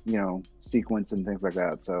know, sequence and things like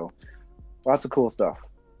that. So lots of cool stuff.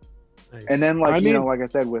 Nice. And then like I you mean- know, like I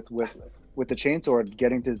said, with the chainsaw,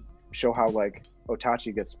 getting to show how like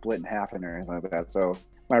Otachi gets split in half and everything like that. So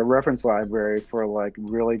my reference library for like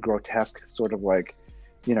really grotesque sort of like,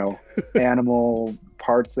 you know, animal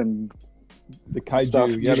parts and The kaiju. stuff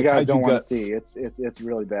Yeah, you the guys kaiju don't want to guts. see. It's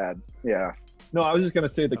really bad. Yeah. No, I was just gonna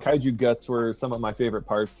say the kaiju guts were some of my favorite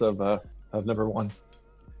parts of number one.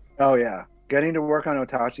 Oh yeah. Getting to work on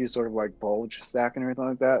Otachi's sort of like bulge stack and everything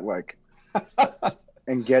like that, like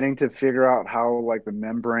and getting to figure out how like the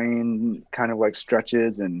membrane kind of like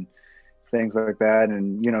stretches and things like that.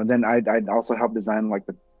 And you know, then I'd also help design like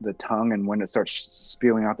the tongue and when it starts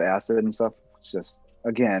spewing out the acid and stuff. It's just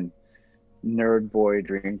again, nerd boy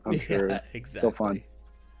dream come true. Yeah, exactly. So fun.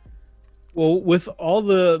 Well, with all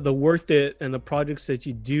the work that and the projects that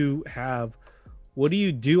you do have, what do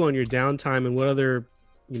you do on your downtime, and what other,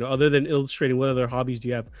 you know, other than illustrating, what other hobbies do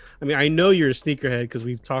you have? I mean, I know you're a sneakerhead because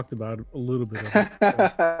we've talked about it a little bit. Of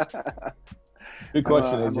it. Good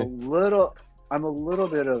question, I'm AJ. I'm a little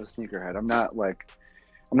bit of a sneakerhead. I'm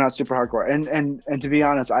not super hardcore. And to be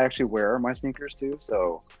honest, I actually wear my sneakers too.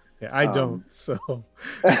 So Yeah, I don't. So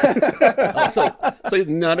Oh, so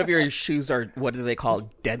none of your shoes are, what do they call,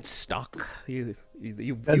 dead stock? You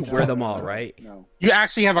wear them all, right? no. You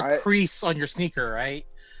actually have a I- crease on your sneaker, right?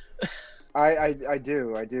 I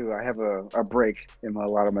do. I have a break in a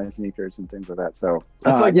lot of my sneakers and things like that. So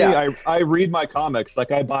That's like yeah. me. I read my comics.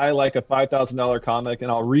 Like I buy like a $5,000 comic and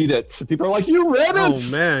I'll read it. So people are like, "You read it?"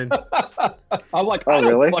 oh man. I'm like, Oh, I don't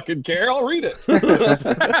really? fucking care. I'll read it.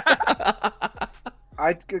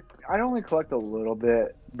 I only collect a little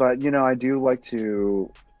bit, but you know, I do like to,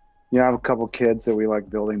 you know, I have a couple kids that we like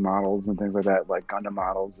building models and things like that, like Gundam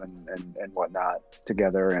models and whatnot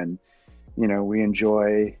together. And, you know, we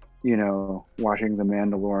enjoy, you know, watching The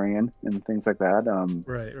Mandalorian and things like that.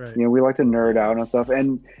 Right. You know, we like to nerd out and stuff.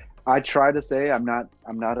 And I try to say I'm not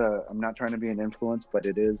trying to be an influence, but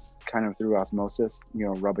it is kind of through osmosis, you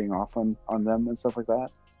know, rubbing off on them and stuff like that.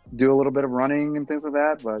 Do a little bit of running and things like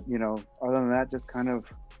that, but you know, other than that, just kind of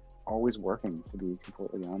always working, to be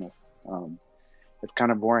completely honest. It's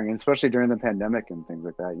kind of boring, and especially during the pandemic and things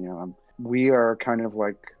like that. You know, we are kind of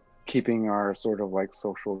like keeping our sort of like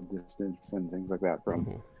social distance and things like that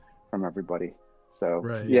from everybody. So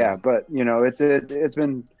Right. yeah, but you know, it's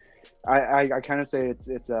been. I kind of say it's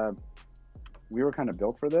we were kind of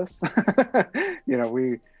built for this.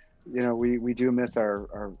 We do miss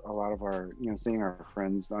our a lot of our, you know, seeing our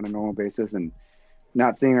friends on a normal basis and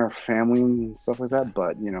not seeing our family and stuff like that.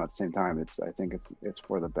 But you know, at the same time, I think it's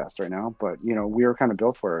for the best right now. But you know, we were kind of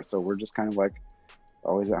built for it, so we're just kind of like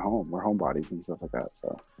always at home. We're homebodies and stuff like that.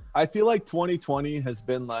 So I feel like 2020 has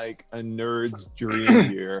been like a nerd's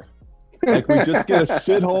dream year. Like we just get to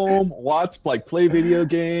sit home, watch, like play video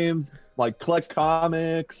games, like collect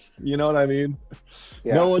comics. You know what I mean?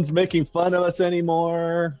 yeah. No one's making fun of us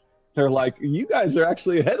anymore. They're like, you guys are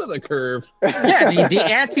actually ahead of the curve. Yeah, the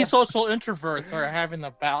antisocial introverts are having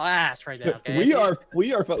a blast right now. Okay?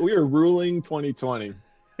 We are ruling 2020.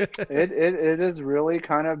 it has really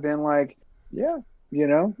kind of been like, yeah, you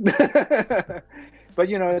know. But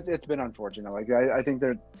you know, it's been unfortunate. Like I think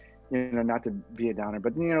they're, you know, not to be a downer,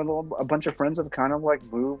 but you know, a bunch of friends have kind of like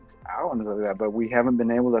moved out and stuff like that, but we haven't been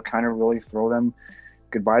able to kind of really throw them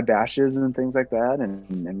goodbye bashes and things like that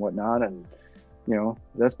and whatnot. And you know,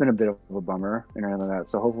 that's been a bit of a bummer and everything like that.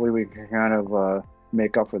 So hopefully we can kind of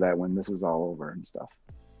make up for that when this is all over and stuff.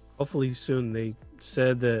 Hopefully soon. They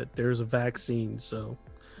said that there's a vaccine, so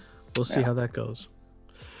we'll see Yeah. how that goes.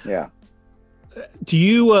 Yeah. Do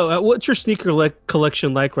you? What's your sneaker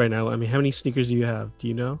collection like right now? I mean, how many sneakers do you have? Do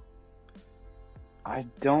you know? I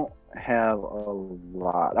don't have a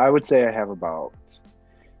lot. I would say I have about.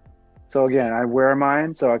 So again, I wear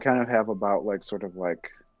mine, so I kind of have about like sort of like,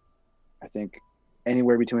 I think,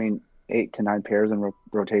 anywhere between 8 to 9 pairs in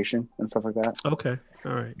rotation and stuff like that. Okay,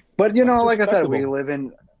 all right. But you know, That's like I said, we respectable. live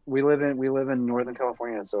in we live in Northern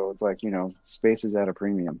California, so it's like, space is at a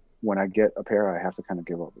premium. When I get a pair, I have to kind of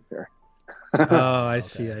give up a pair. Oh, I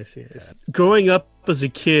see. Growing up as a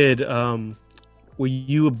kid, were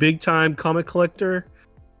you a big time comic collector?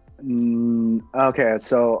 Okay,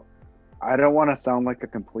 so I don't want to sound like a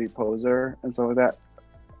complete poser and stuff like that,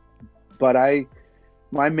 but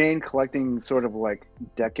my main collecting sort of like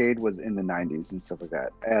decade was in the 90s and stuff like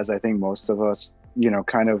that, as I think most of us,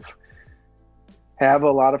 kind of have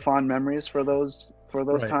a lot of fond memories for those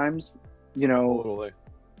Right. times. Totally.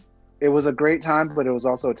 It was a great time, but it was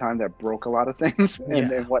also a time that broke a lot of things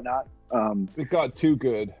and whatnot. It got too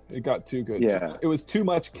good. Yeah. It was too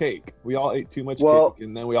much cake. We all ate too much Well- cake,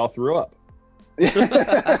 and then we all threw up.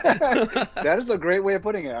 That is a great way of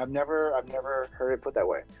putting it. I've never heard it put that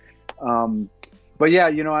way. But yeah,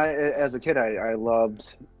 as a kid, I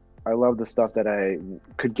loved the stuff that I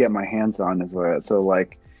could get my hands on as well. So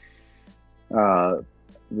like,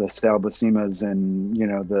 the Sal Buscema's and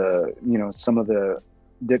some of the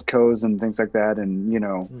Ditkos and things like that, and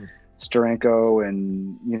Steranko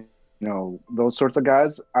and those sorts of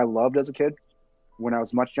guys I loved as a kid when I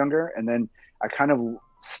was much younger, and then I kind of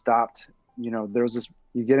stopped. There was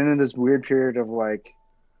you get into this weird period of like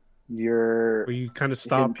Where you kind of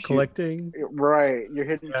stopped collecting? right, you're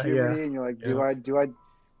hitting Yeah, puberty, yeah. and you're like, Yeah.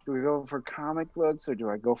 do we go for comic books, or do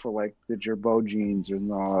I go for like the Gerbo jeans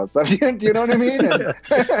and all that stuff? Do you know what I mean?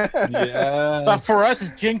 Yeah. So for us,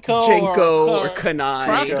 it's Jinko, Jenko or Kanai. Kanai.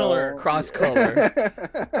 Cross color. Cross color.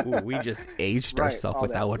 Ooh, we just aged Right, ourselves all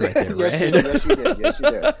with that that. one right there, Yes, you Red. did. Yes,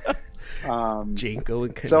 you did. Jenko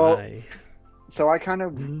and So- Kanai. So I kind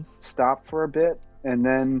of Mhm. stopped for a bit, and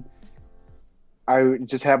then I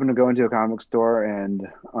just happened to go into a comic store, and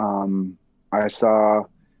I saw,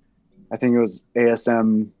 I think it was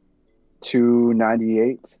ASM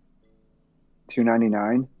 298,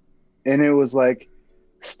 299, and it was like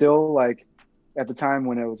still like at the time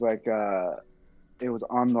when it was like it was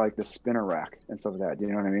on like the spinner rack and stuff like that. Do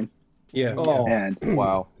you know what I mean? Yeah. Oh, And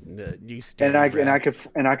wow. You and I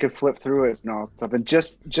could flip through it and all that stuff, and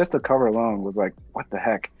just the cover alone was like, what the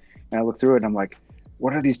heck? And I looked through it and I'm like,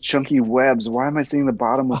 what are these chunky webs? Why am I seeing the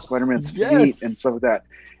bottom of Spider-Man's Yes. feet and stuff like that?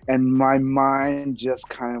 And my mind just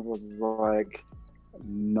kind of was like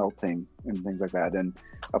melting and things like that. And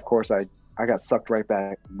of course I got sucked right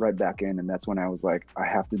back in, and that's when I was like, I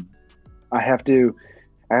have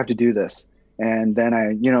to do this. And then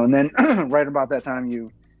and then right about that time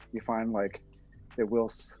you find like the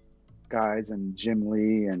Wills guys and Jim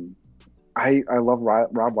Lee, and I love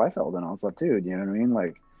Rob Liefeld and all that stuff too. Do you know what I mean?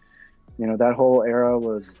 Like, that whole era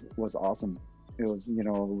was awesome. It was, a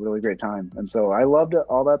really great time. And so I loved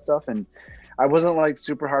all that stuff. And I wasn't like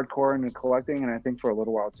super hardcore into collecting. And I think for a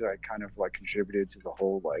little while too, I kind of like contributed to the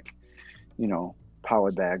whole, like,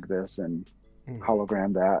 polybag this and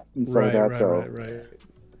hologram that and stuff like that. Right.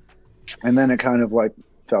 And then it kind of like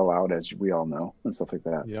fell out, as we all know, and stuff like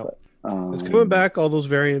that. Yep. But, It's coming back, all those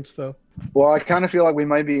variants though. Well, I kind of feel like we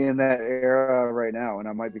might be in that era right now, and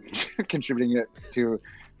I might be contributing it to it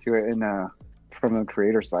from the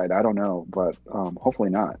creator side. I don't know, but hopefully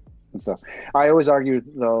not. And so I always argue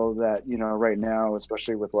though that right now,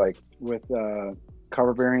 especially with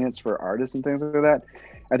cover variants for artists and things like that,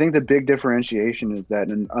 I think the big differentiation is that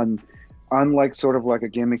unlike sort of like a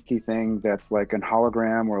gimmicky thing that's like an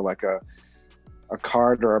hologram or like a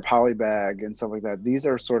card or a polybag and stuff like that, these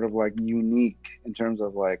are sort of like unique in terms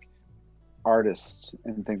of like artists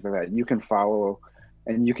and things like that. You can follow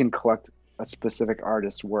and you can collect a specific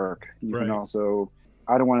artist's work. You Right. can also,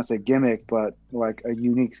 I don't want to say gimmick, but like a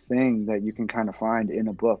unique thing that you can kind of find in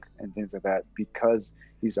a book and things like that, because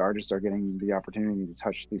these artists are getting the opportunity to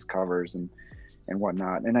touch these covers and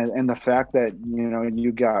whatnot. And the fact that,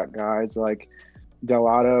 you got guys like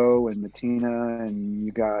Delato and Matina, and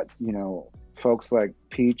you got, folks like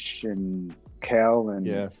Peach and Cal and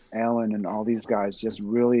Yes. Alan and all these guys just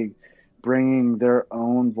really bringing their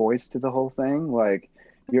own voice to the whole thing. Like,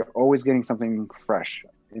 you're always getting something fresh,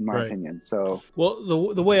 in my Right. opinion. So Well,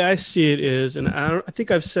 the way I see it is, and I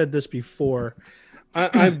think I've said this before,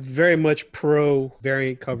 I'm very much pro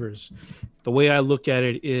variant covers. The way I look at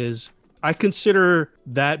it is, I consider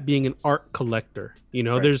that being an art collector.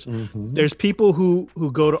 Right. There's people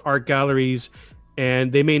who go to art galleries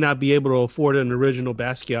and they may not be able to afford an original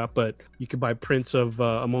Basquiat, but you can buy prints of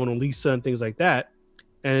a Mona Lisa and things like that.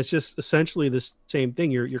 And it's just essentially the same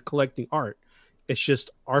thing. You're collecting art. It's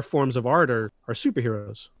just our forms of art are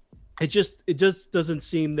superheroes. It just doesn't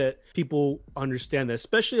seem that people understand that,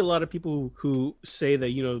 especially a lot of people who say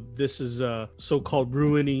that, this is so-called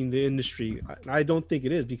ruining the industry. I don't think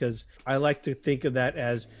it is, because I like to think of that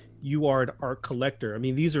as you are an art collector. I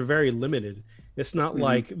mean, these are very limited. It's not Mhm.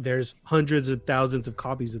 like there's hundreds and thousands of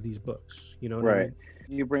copies of these books. You know what I Right.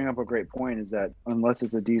 mean? You bring up a great point, is that unless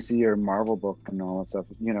it's a DC or Marvel book and all that stuff,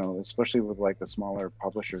 especially with like the smaller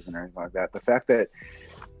publishers and everything like that, the fact that,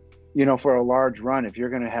 for a large run, if you're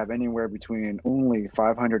going to have anywhere between only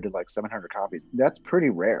 500 to like 700 copies, that's pretty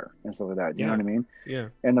rare and stuff like that. You know Yeah. what I mean? Yeah.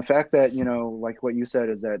 And the fact that, like what you said,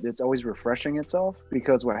 is that it's always refreshing itself,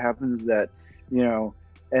 because what happens is that,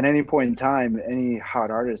 at any point in time, any hot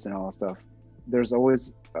artist and all that stuff, there's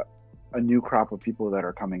always a new crop of people that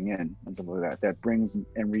are coming in and stuff like that brings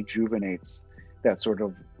and rejuvenates that sort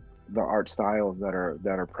of the art styles that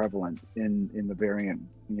are prevalent in the variant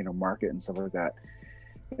market and stuff like that.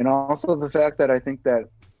 And also the fact that I think that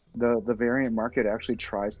the variant market actually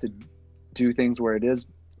tries to do things where it is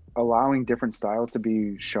allowing different styles to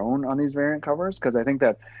be shown on these variant covers, because I think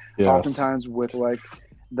that oftentimes with like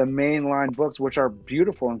the mainline books, which are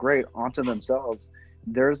beautiful and great onto themselves,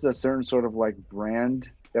 there's a certain sort of like brand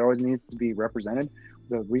that always needs to be represented.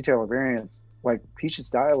 The retailer variants, like Peach's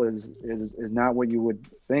style is not what you would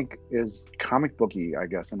think is comic booky, I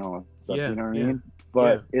guess, and all that stuff. Yeah, You know what yeah. I mean?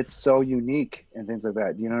 But it's so unique and things like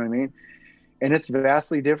that. You know what I mean? And it's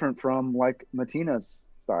vastly different from like Matina's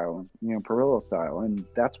style and Perillo's style. And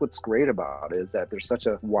that's what's great about it, is that there's such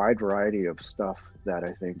a wide variety of stuff that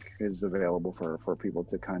I think is available for people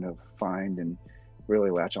to kind of find and really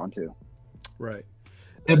latch onto. Right.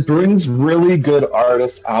 It brings really good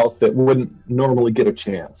artists out that wouldn't normally get a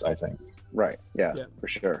chance, I think. Right. Yeah. For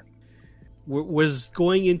sure. Was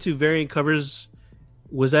going into variant covers,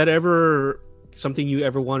 was that ever something you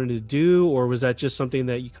ever wanted to do, or was that just something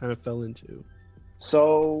that you kind of fell into?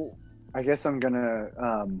 So I guess I'm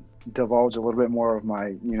gonna divulge a little bit more of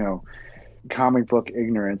my comic book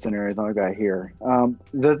ignorance and everything like that here.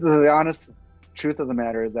 The honest truth of the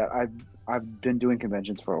matter is that I've been doing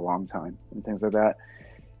conventions for a long time and things like that,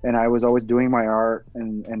 and I was always doing my art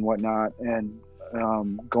and whatnot, and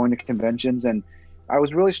going to conventions, and I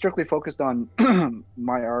was really strictly focused on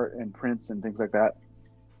my art and prints and things like that.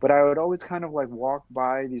 But I would always kind of like walk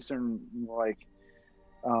by these certain like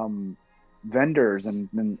vendors and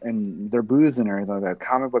their booths and everything like that,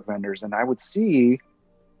 comic book vendors, and I would see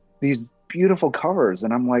these beautiful covers,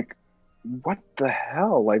 and I'm like, what the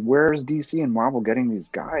hell? Like, where's DC and Marvel getting these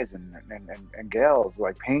guys and gals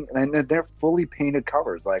like paint, and they're fully painted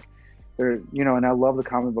covers, like they're and I love the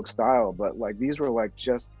comic book style, but like these were like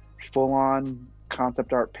just full on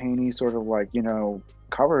concept art painty sort of like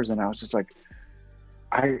covers, and I was just like,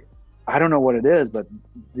 I don't know what it is, but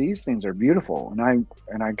these things are beautiful, and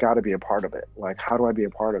I got to be a part of it. Like, how do I be a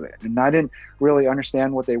part of it? And I didn't really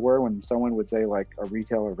understand what they were when someone would say like a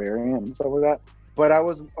retailer variant and stuff like that. But I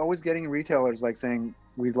was always getting retailers like saying,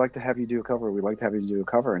 "We'd like to have you do a cover. We'd like to have you do a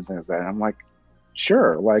cover," and things like that. And I'm like,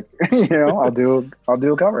 "Sure, like I'll do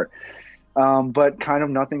a cover." But kind of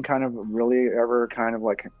nothing kind of really ever kind of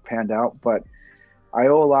like panned out. But I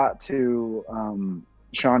owe a lot to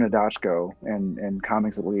Sean Adachko and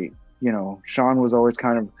Comics Elite. Sean was always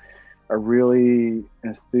kind of a really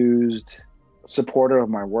enthused supporter of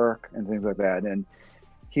my work and things like that. And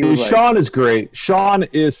he was Sean is great. Sean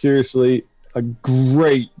is seriously a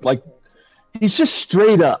great, like, he's just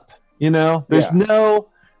straight up, there's no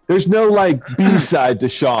like B side to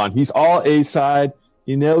Sean. He's all A side.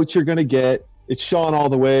 You know what you're going to get. It's Sean all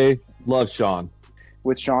the way. Love Sean.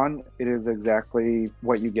 With Sean, it is exactly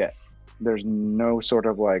what you get. There's no sort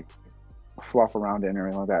of like fluff around it and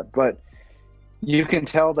everything like that. But you can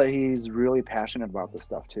tell that he's really passionate about this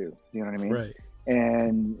stuff too. You know what I mean? Right.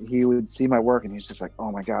 And he would see my work and he's just like,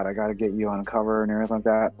 "Oh my God, I got to get you on a cover," and everything like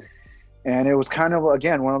that. And it was kind of,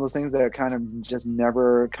 again, one of those things that kind of just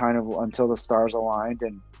never kind of until the stars aligned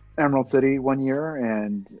in Emerald City one year.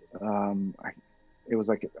 And it was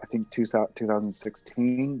like, I think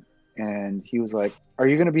 2016. And he was like, "Are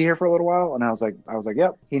you going to be here for a little while?" And I was like,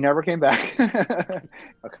 "Yep." He never came back.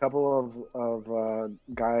 A couple of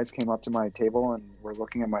guys came up to my table and were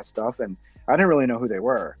looking at my stuff, and I didn't really know who they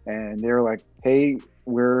were. And they were like, "Hey,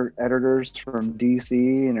 we're editors from DC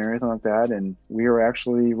and everything like that, and we were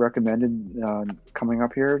actually recommended coming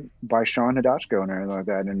up here by Sean Hidachko and everything like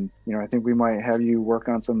that. And I think we might have you work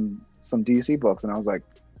on some DC books." And I was like,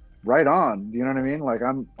 right on. You know what I mean? Like,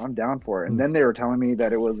 I'm down for it. And then they were telling me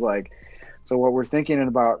that it was like, so what we're thinking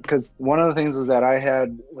about, because one of the things is that I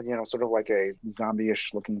had, sort of like a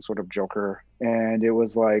zombie-ish looking sort of Joker. And it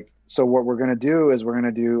was like, so what we're going to do is we're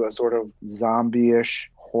going to do a sort of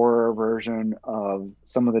zombie-ish horror version of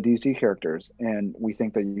some of the DC characters. And we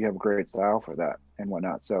think that you have great style for that and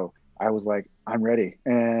whatnot. So I was like, I'm ready.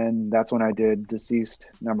 And that's when I did Deceased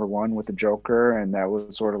 #1 with the Joker. And that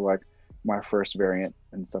was sort of like my first variant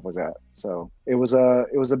and stuff like that. So it was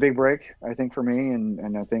a big break, I think, for me,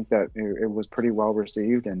 and I think that it was pretty well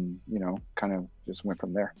received, and kind of just went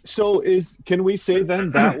from there. So can we say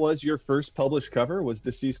then that was your first published cover? Was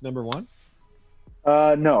Deceased #1?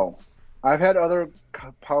 No, I've had other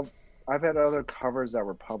covers that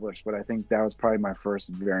were published, but I think that was probably my first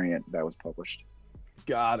variant that was published.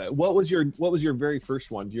 Got it. What was your very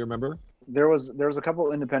first one? Do you remember? There was a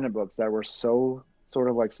couple independent books that were so sort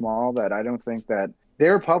of like small that I don't think that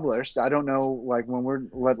they're published. I don't know, like when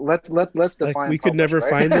let's define. Like we could never right?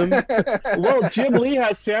 find them. Well, Jim Lee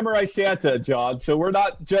has Samurai Santa, John, so we're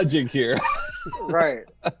not judging here. Right.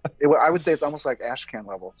 I would say it's almost like Ashcan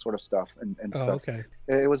level sort of stuff and stuff. Okay.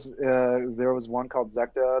 It was there was one called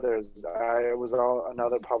Zekta. It was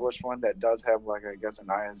another published one that does have like I guess an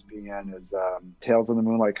ISBN is Tales of the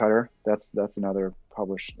Moonlight Cutter. That's another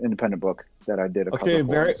published independent book that I did.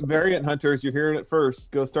 Variant hunters, you're hearing it first.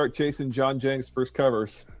 Go start chasing John Jang's first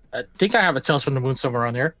covers. I think I have a Tales from the Moon somewhere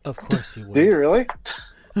on there. Of course you would. Do you really?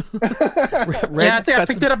 I think I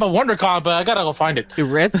picked it up at WonderCon, but I gotta go find it. Dude,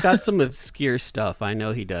 Red's got some obscure stuff. I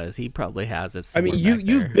know he does. He probably has it. I mean,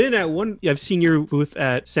 you've been at one. I've seen your booth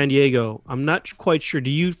at San Diego. I'm not quite sure. Do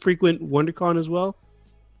you frequent WonderCon as well?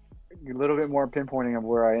 A little bit more pinpointing of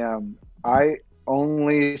where I am. I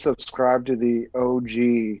only subscribe to the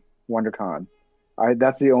OG WonderCon.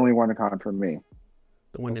 That's the only WonderCon for me.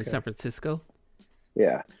 The one in San Francisco?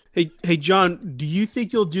 Yeah. Hey, John, do you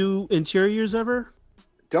think you'll do interiors ever?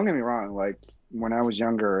 Don't get me wrong. Like when I was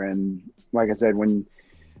younger, and like I said, when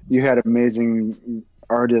you had amazing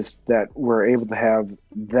artists that were able to have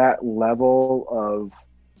that level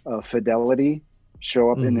of fidelity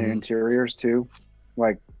show up in the interiors too,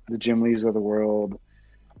 like the Jim Lees of the world,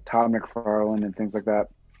 Todd McFarlane and things like that,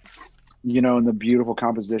 and the beautiful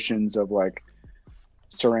compositions of like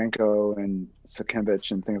Steranko and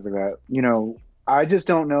Sakevich and things like that, I just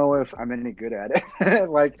don't know if I'm any good at it.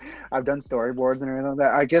 Like I've done storyboards and everything like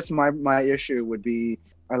that. I guess my issue would be,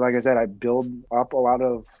 like I said, I build up a lot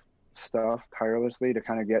of stuff tirelessly to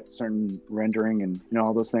kind of get certain rendering and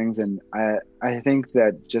all those things. And I think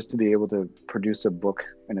that just to be able to produce a book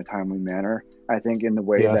in a timely manner, I think in the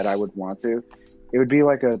way that I would want to, it would be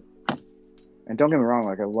like and don't get me wrong,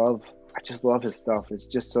 like I just love his stuff. It's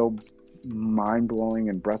just so mind blowing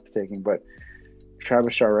and breathtaking. But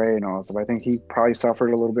Travis Charest and all that stuff, I think he probably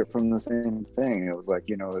suffered a little bit from the same thing. It was like,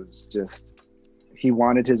 it was just, he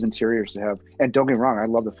wanted his interiors to have, and don't get me wrong, I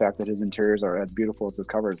love the fact that his interiors are as beautiful as his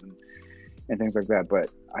covers and things like that.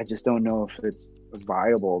 But I just don't know if it's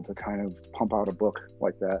viable to kind of pump out a book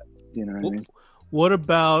like that. You know what I mean? What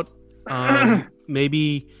about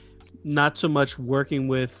maybe not so much working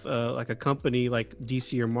with like a company like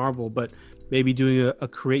DC or Marvel, but maybe doing a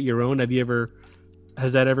create your own?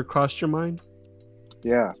 Has that ever crossed your mind?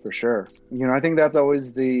 Yeah, for sure. I think that's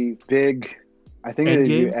always the big, I think that if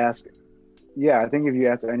you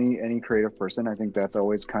ask any creative person, I think that's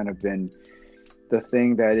always kind of been the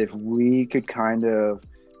thing, that if we could kind of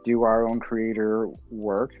do our own creator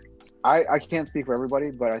work, I can't speak for everybody,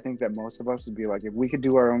 but I think that most of us would be like, if we could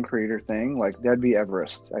do our own creator thing, like that'd be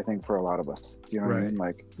Everest, I think, for a lot of us. Do you know what I mean?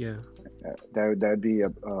 Like, yeah, that'd be a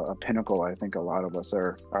pinnacle. I think a lot of us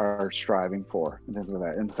are striving for, and things like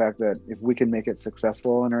that. And the fact that if we can make it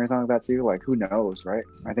successful and everything like that too, like who knows, right?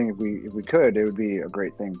 I think if we could, it would be a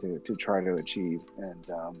great thing to try to achieve. And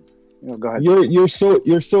go ahead. You're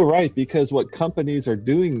so right, because what companies are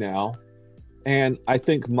doing now, and I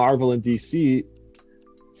think Marvel and DC,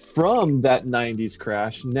 from that 90s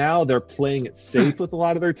crash, now they're playing it safe with a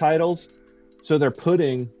lot of their titles. So they're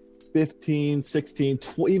putting 15, 16,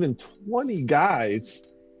 even 20 guys.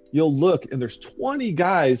 You'll look and there's 20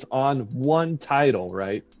 guys on one title,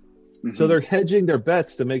 right? Mm-hmm. So they're hedging their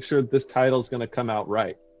bets to make sure that this title is going to come out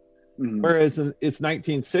right. Mm-hmm. Whereas it's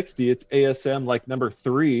 1960, it's ASM like number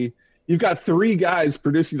 3. You've got 3 guys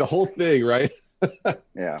producing the whole thing, right?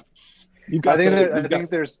 Yeah. I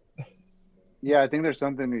think there's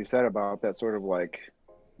something to be said about that sort of like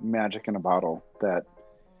magic in a bottle, that,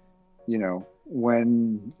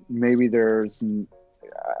 when maybe there's, and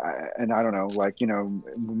I don't know, like,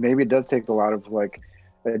 maybe it does take a lot of like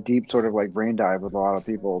a deep sort of like brain dive with a lot of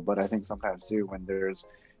people, but I think sometimes too, when there's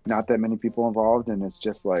not that many people involved and it's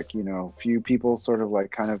just like, few people sort of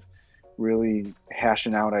like kind of really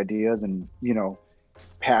hashing out ideas and,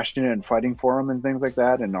 passionate and fighting for them and things like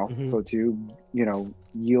that. And also too,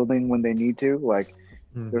 yielding when they need to, like,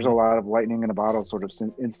 there's a lot of lightning in a bottle sort of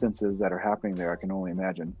instances that are happening there. I can only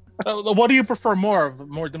imagine. What do you prefer more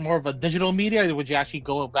of a digital media, or would you actually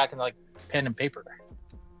go back and like pen and paper?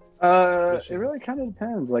 It really kind of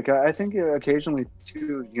depends. Like I think occasionally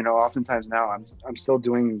too, oftentimes now I'm still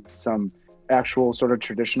doing some actual sort of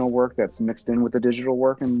traditional work that's mixed in with the digital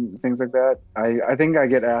work and things like that. I think I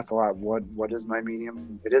get asked a lot, what is my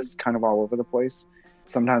medium? It is kind of all over the place.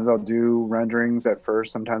 Sometimes I'll do renderings at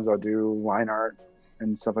first, sometimes I'll do line art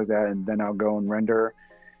and stuff like that, and then I'll go and render.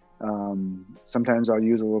 Sometimes I'll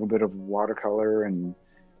use a little bit of watercolor and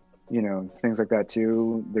things like that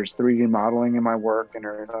too. There's 3D modeling in my work and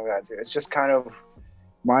everything like that. It's just kind of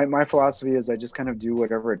my philosophy is I just kind of do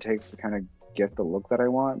whatever it takes to kind of get the look that I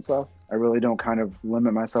want and stuff. I really don't kind of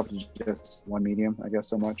limit myself to just one medium, I guess,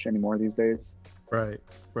 so much anymore these days. Right.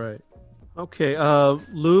 Okay,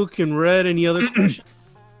 Luke and Red, any other questions?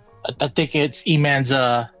 I think it's E-Man's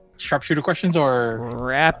sharpshooter questions or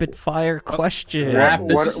rapid fire questions.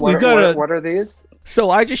 What are these?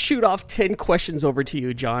 So I just shoot off 10 questions over to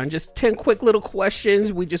you, John. Just 10 quick little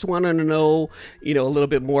questions. We just want to know, a little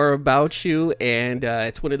bit more about you. And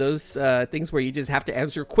it's one of those things where you just have to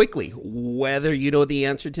answer quickly, whether you know the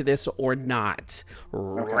answer to this or not.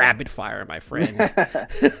 Okay. Rapid fire, my friend.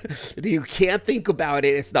 You can't think about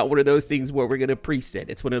it. It's not one of those things where we're going to preset.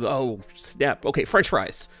 It's one of the, oh, snap. Okay, French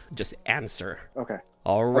fries. Just answer. Okay.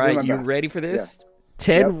 All right, you ready for this? Yeah.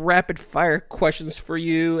 10 rapid fire questions for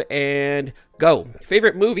you, and go.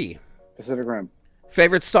 Favorite movie? Pacific Rim.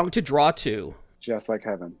 Favorite song to draw to? Just Like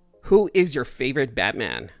Heaven. Who is your favorite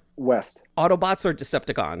Batman? West. Autobots or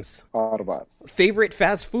Decepticons? Autobots. Favorite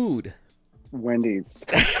fast food? Wendy's.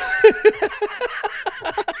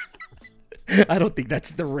 I don't think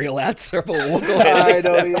that's the real answer, but we'll go ahead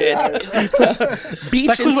and accept it.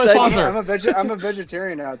 Beach and sunny. I'm a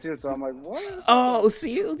vegetarian now too, so I'm like, what? Oh,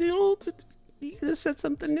 see, you just said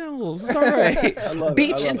something else. It's all right.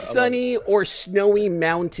 Beach and sunny or snowy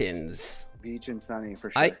mountains? Beach and sunny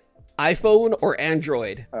for sure. iPhone or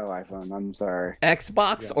Android? Oh, iPhone. I'm sorry.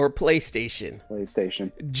 Xbox or PlayStation?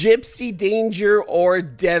 PlayStation. Gypsy Danger or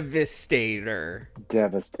Devastator?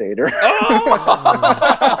 Devastator. Oh!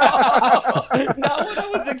 Not what I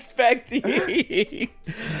was expecting.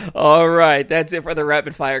 All right, that's it for the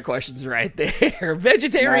rapid fire questions right there.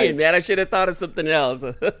 Vegetarian, nice. Man. I should have thought of something else.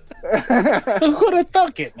 Who could have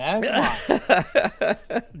thunk it, man? Come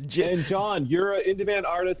on. And John, you're an in-demand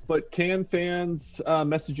artist, but can fans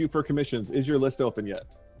message you for commissions? Is your list open yet?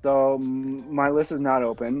 So my list is not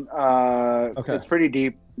open. Okay. It's pretty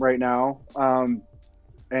deep right now.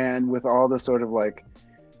 And with all the sort of like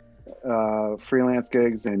freelance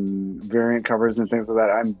gigs and variant covers and things like that,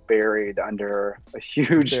 I'm buried under a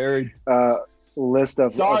huge list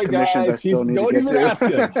of commissions guys, I still need don't to even get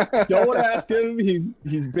to. Ask him. Don't ask him.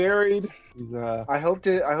 He's buried. I hope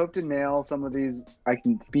to nail some of these. I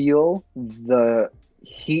can feel the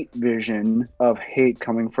heat vision of hate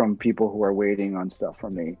coming from people who are waiting on stuff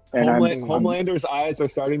from me. And Homelander's eyes are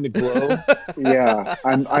starting to glow. Yeah,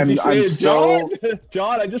 I'm saying, so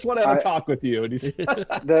John, I just want to have a talk with you. And he's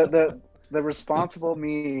the responsible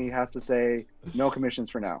me has to say no commissions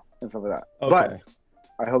for now and stuff like that. Okay. But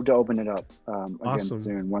I hope to open it up again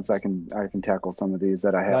soon once I can tackle some of these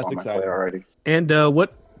that I have on my plate already. And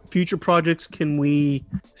what future projects can we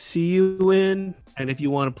see you in? And if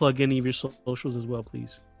you want to plug any of your socials as well,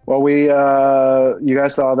 please. Well, you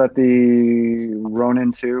guys saw that the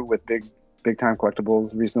Ronin 2 with Big Time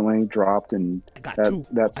Collectibles recently dropped, and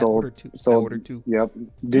that sold. I ordered two. Yep.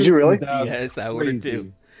 Did you really? Yes, I ordered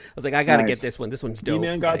two. I was like, I gotta get this one. This one's dope.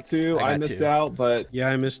 E-Man got two. I missed out, but yeah,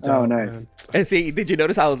 I missed out. Oh, nice. Man. And see, did you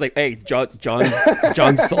notice? I was like, hey,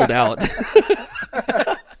 John's sold out.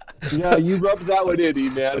 Yeah, you rubbed that one in,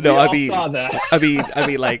 E-Man. No, I saw that. I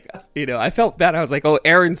mean, like, I felt bad. I was like, oh,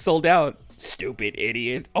 Aaron sold out. Stupid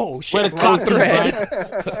idiot. Oh shit.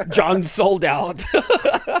 John sold out.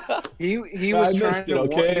 he was trying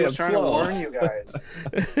to warn you guys.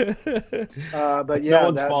 But yeah, no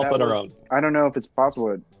one's fault but our own. I don't know if it's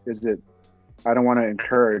possible. I don't want to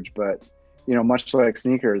encourage, but much like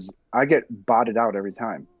sneakers, I get botted out every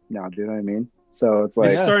time now. Do you know what I mean? So it's like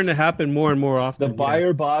it's starting to happen more and more often. The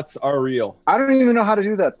buyer bots are real. I don't even know how to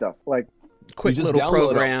do that stuff. Like quick little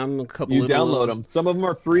program. You download them. Some of them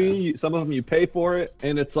are free. Some of them you pay for it,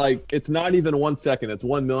 and it's like it's not even 1 second. It's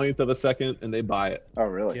 1/1,000,000th of a second, and they buy it. Oh,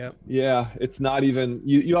 really? Yeah. Yeah. It's not even.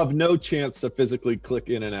 You have no chance to physically click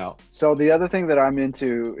in and out. So the other thing that I'm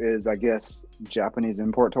into is, I guess, Japanese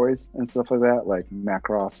import toys and stuff like that, like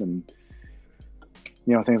Macross and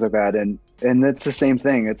things like that, and it's the same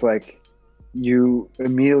thing. It's like you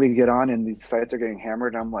immediately get on and these sites are getting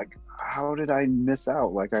hammered. And I'm like, how did I miss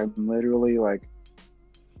out? Like, I'm literally like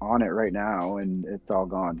on it right now and it's all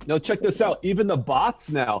gone. No, check this out. Even the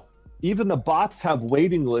bots now, Even the bots have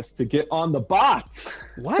waiting lists to get on the bots.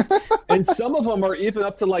 What? And some of them are even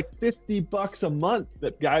up to like $50 a month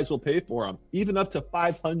that guys will pay for them, even up to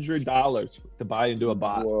 $500 to buy into a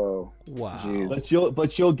bot. Whoa. Wow. Jeez.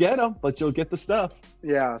 But you'll get them. But you'll get the stuff.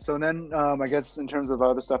 Yeah. So then, I guess in terms of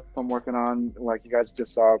other stuff I'm working on, like you guys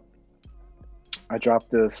just saw, I dropped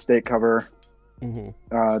the state cover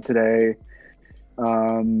today.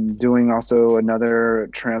 Doing also another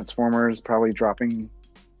Transformers, probably dropping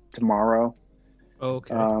tomorrow.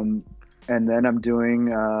 Okay. And then I'm doing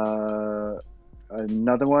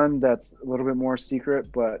another one that's a little bit more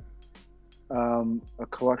secret, but a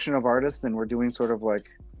collection of artists, and we're doing sort of like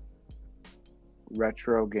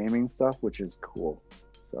retro gaming stuff, which is cool.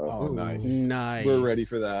 So Nice. We're ready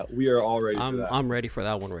for that. We are all ready for that. I'm ready for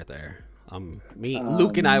that one right there.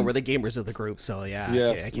 Luke and I were the gamers of the group, so yeah.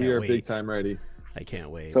 Yes, I can't we are wait. big time ready. I can't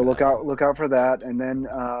wait. So look out for that, and then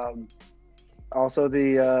also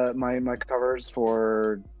the my covers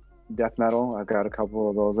for death metal. I've got a couple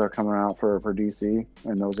of those that are coming out for DC,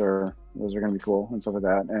 and those are going to be cool and stuff like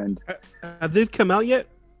that. And have they come out yet?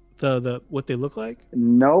 The what they look like?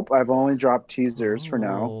 Nope, I've only dropped teasers for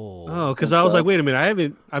now. Oh, because I was like, wait a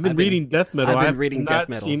minute, I've been reading death metal. I've been I have reading not death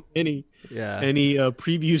metal. seen any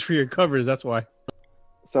previews for your covers. That's why.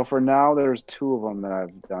 So for now, there's 2 of them that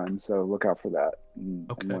I've done. So look out for that and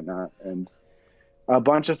whatnot, and a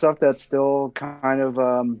bunch of stuff that's still kind of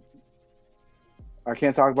I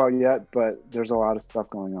can't talk about yet, but there's a lot of stuff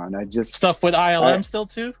going on. Stuff with ILM still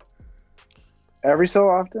too. Every so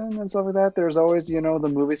often and stuff like that, there's always the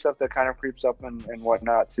movie stuff that kind of creeps up and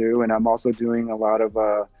whatnot too. And I'm also doing a lot of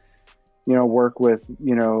work with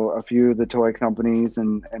a few of the toy companies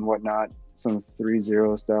and whatnot, some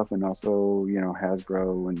 3-0 stuff, and also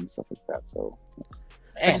Hasbro and stuff like that. So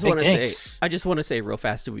I just want to say real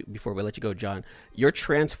fast before we let you go, John, your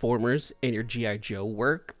Transformers and your G.I. Joe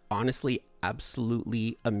work, honestly,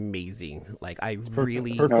 absolutely amazing. Like I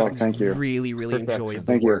really, thank you. really enjoyed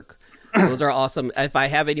the work. Those are awesome. If I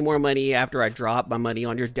have any more money after I drop my money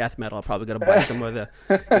on your death metal, I'm probably gonna buy some of the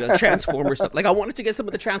Transformer stuff. Like I wanted to get some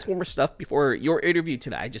of the Transformer stuff before your interview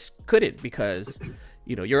today. I just couldn't because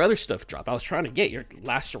your other stuff dropped. I was trying to get your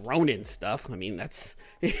Last Ronin stuff. I mean, that's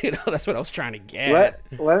that's what I was trying to get.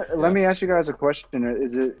 Let me ask you guys a question.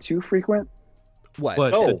 Is it too frequent? What?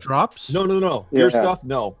 The drops? No. Yeah. Your stuff,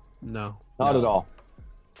 no, No. not at all.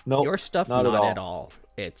 No, Your stuff, not at all.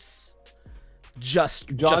 It's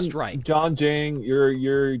just right. John Jang,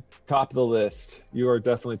 you're top of the list. You are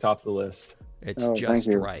definitely top of the list. It's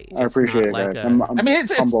just right. I appreciate it, guys.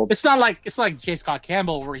 It's not like J. Scott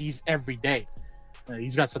Campbell where he's every day.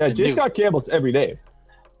 He's got something J. new. Scott Campbell's every day.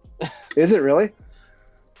 Is it really?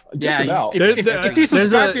 Yeah. If you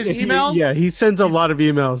subscribe to his emails, he sends a lot of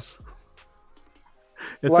emails.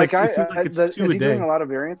 It's is two a he day. doing a lot of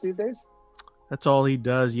variants these days? That's all he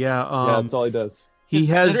does. Yeah. That's all he does.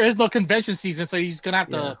 There is no convention season, so he's gonna have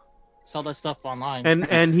to sell that stuff online.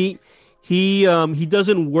 And he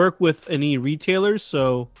doesn't work with any retailers,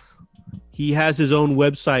 so he has his own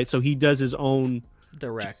website. So he does his own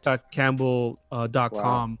direct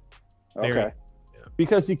campbell.com. Okay.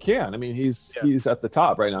 Because he can. I mean, he's at the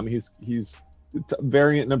top right now. I mean, he's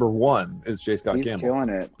variant number 1 is J. Scott Campbell. He's killing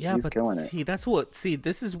it. Yeah, he's but killing it.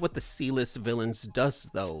 This is what the C-list villains does,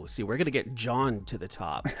 though. See, we're gonna get John to the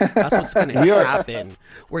top. That's what's gonna happen.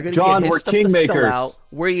 We're gonna get his stuff to sell out.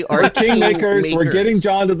 We are kingmakers. We're getting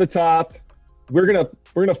John to the top. We're gonna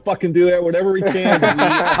fucking do it, whatever we can.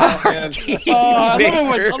 I love it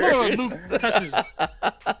when Luke cusses.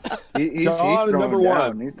 He's number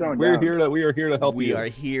 1. He's throwing down. We are here to help you. We are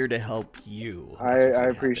here to help you. I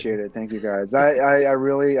appreciate it. Thank you, guys. I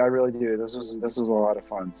really do. This was a lot of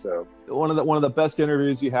fun. So one of the best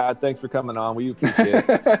interviews you had. Thanks for coming on. We appreciate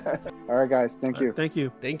it. All right, guys. Thank you. Thank you.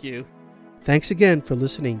 Thank you. Thanks again for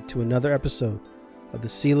listening to another episode of the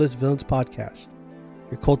C-List Villains Podcast,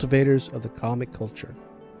 your cultivators of the comic culture.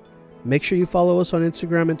 Make sure you follow us on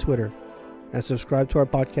Instagram and Twitter, and subscribe to our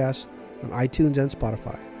podcast on iTunes and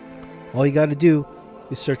Spotify. All you got to do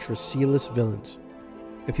is search for C-List Villains.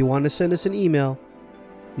 If you want to send us an email,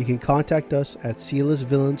 you can contact us at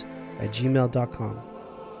clistvillains@gmail.com.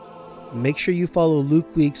 Make sure you follow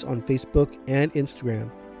Luke Weeks on Facebook and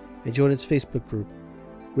Instagram, and join his Facebook group,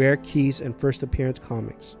 Rare Keys and First Appearance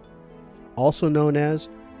Comics, also known as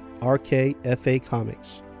RKFA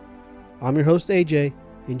Comics. I'm your host, AJ,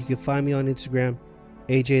 and you can find me on Instagram,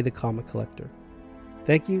 AJ the Comic Collector.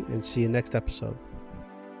 Thank you, and see you next episode.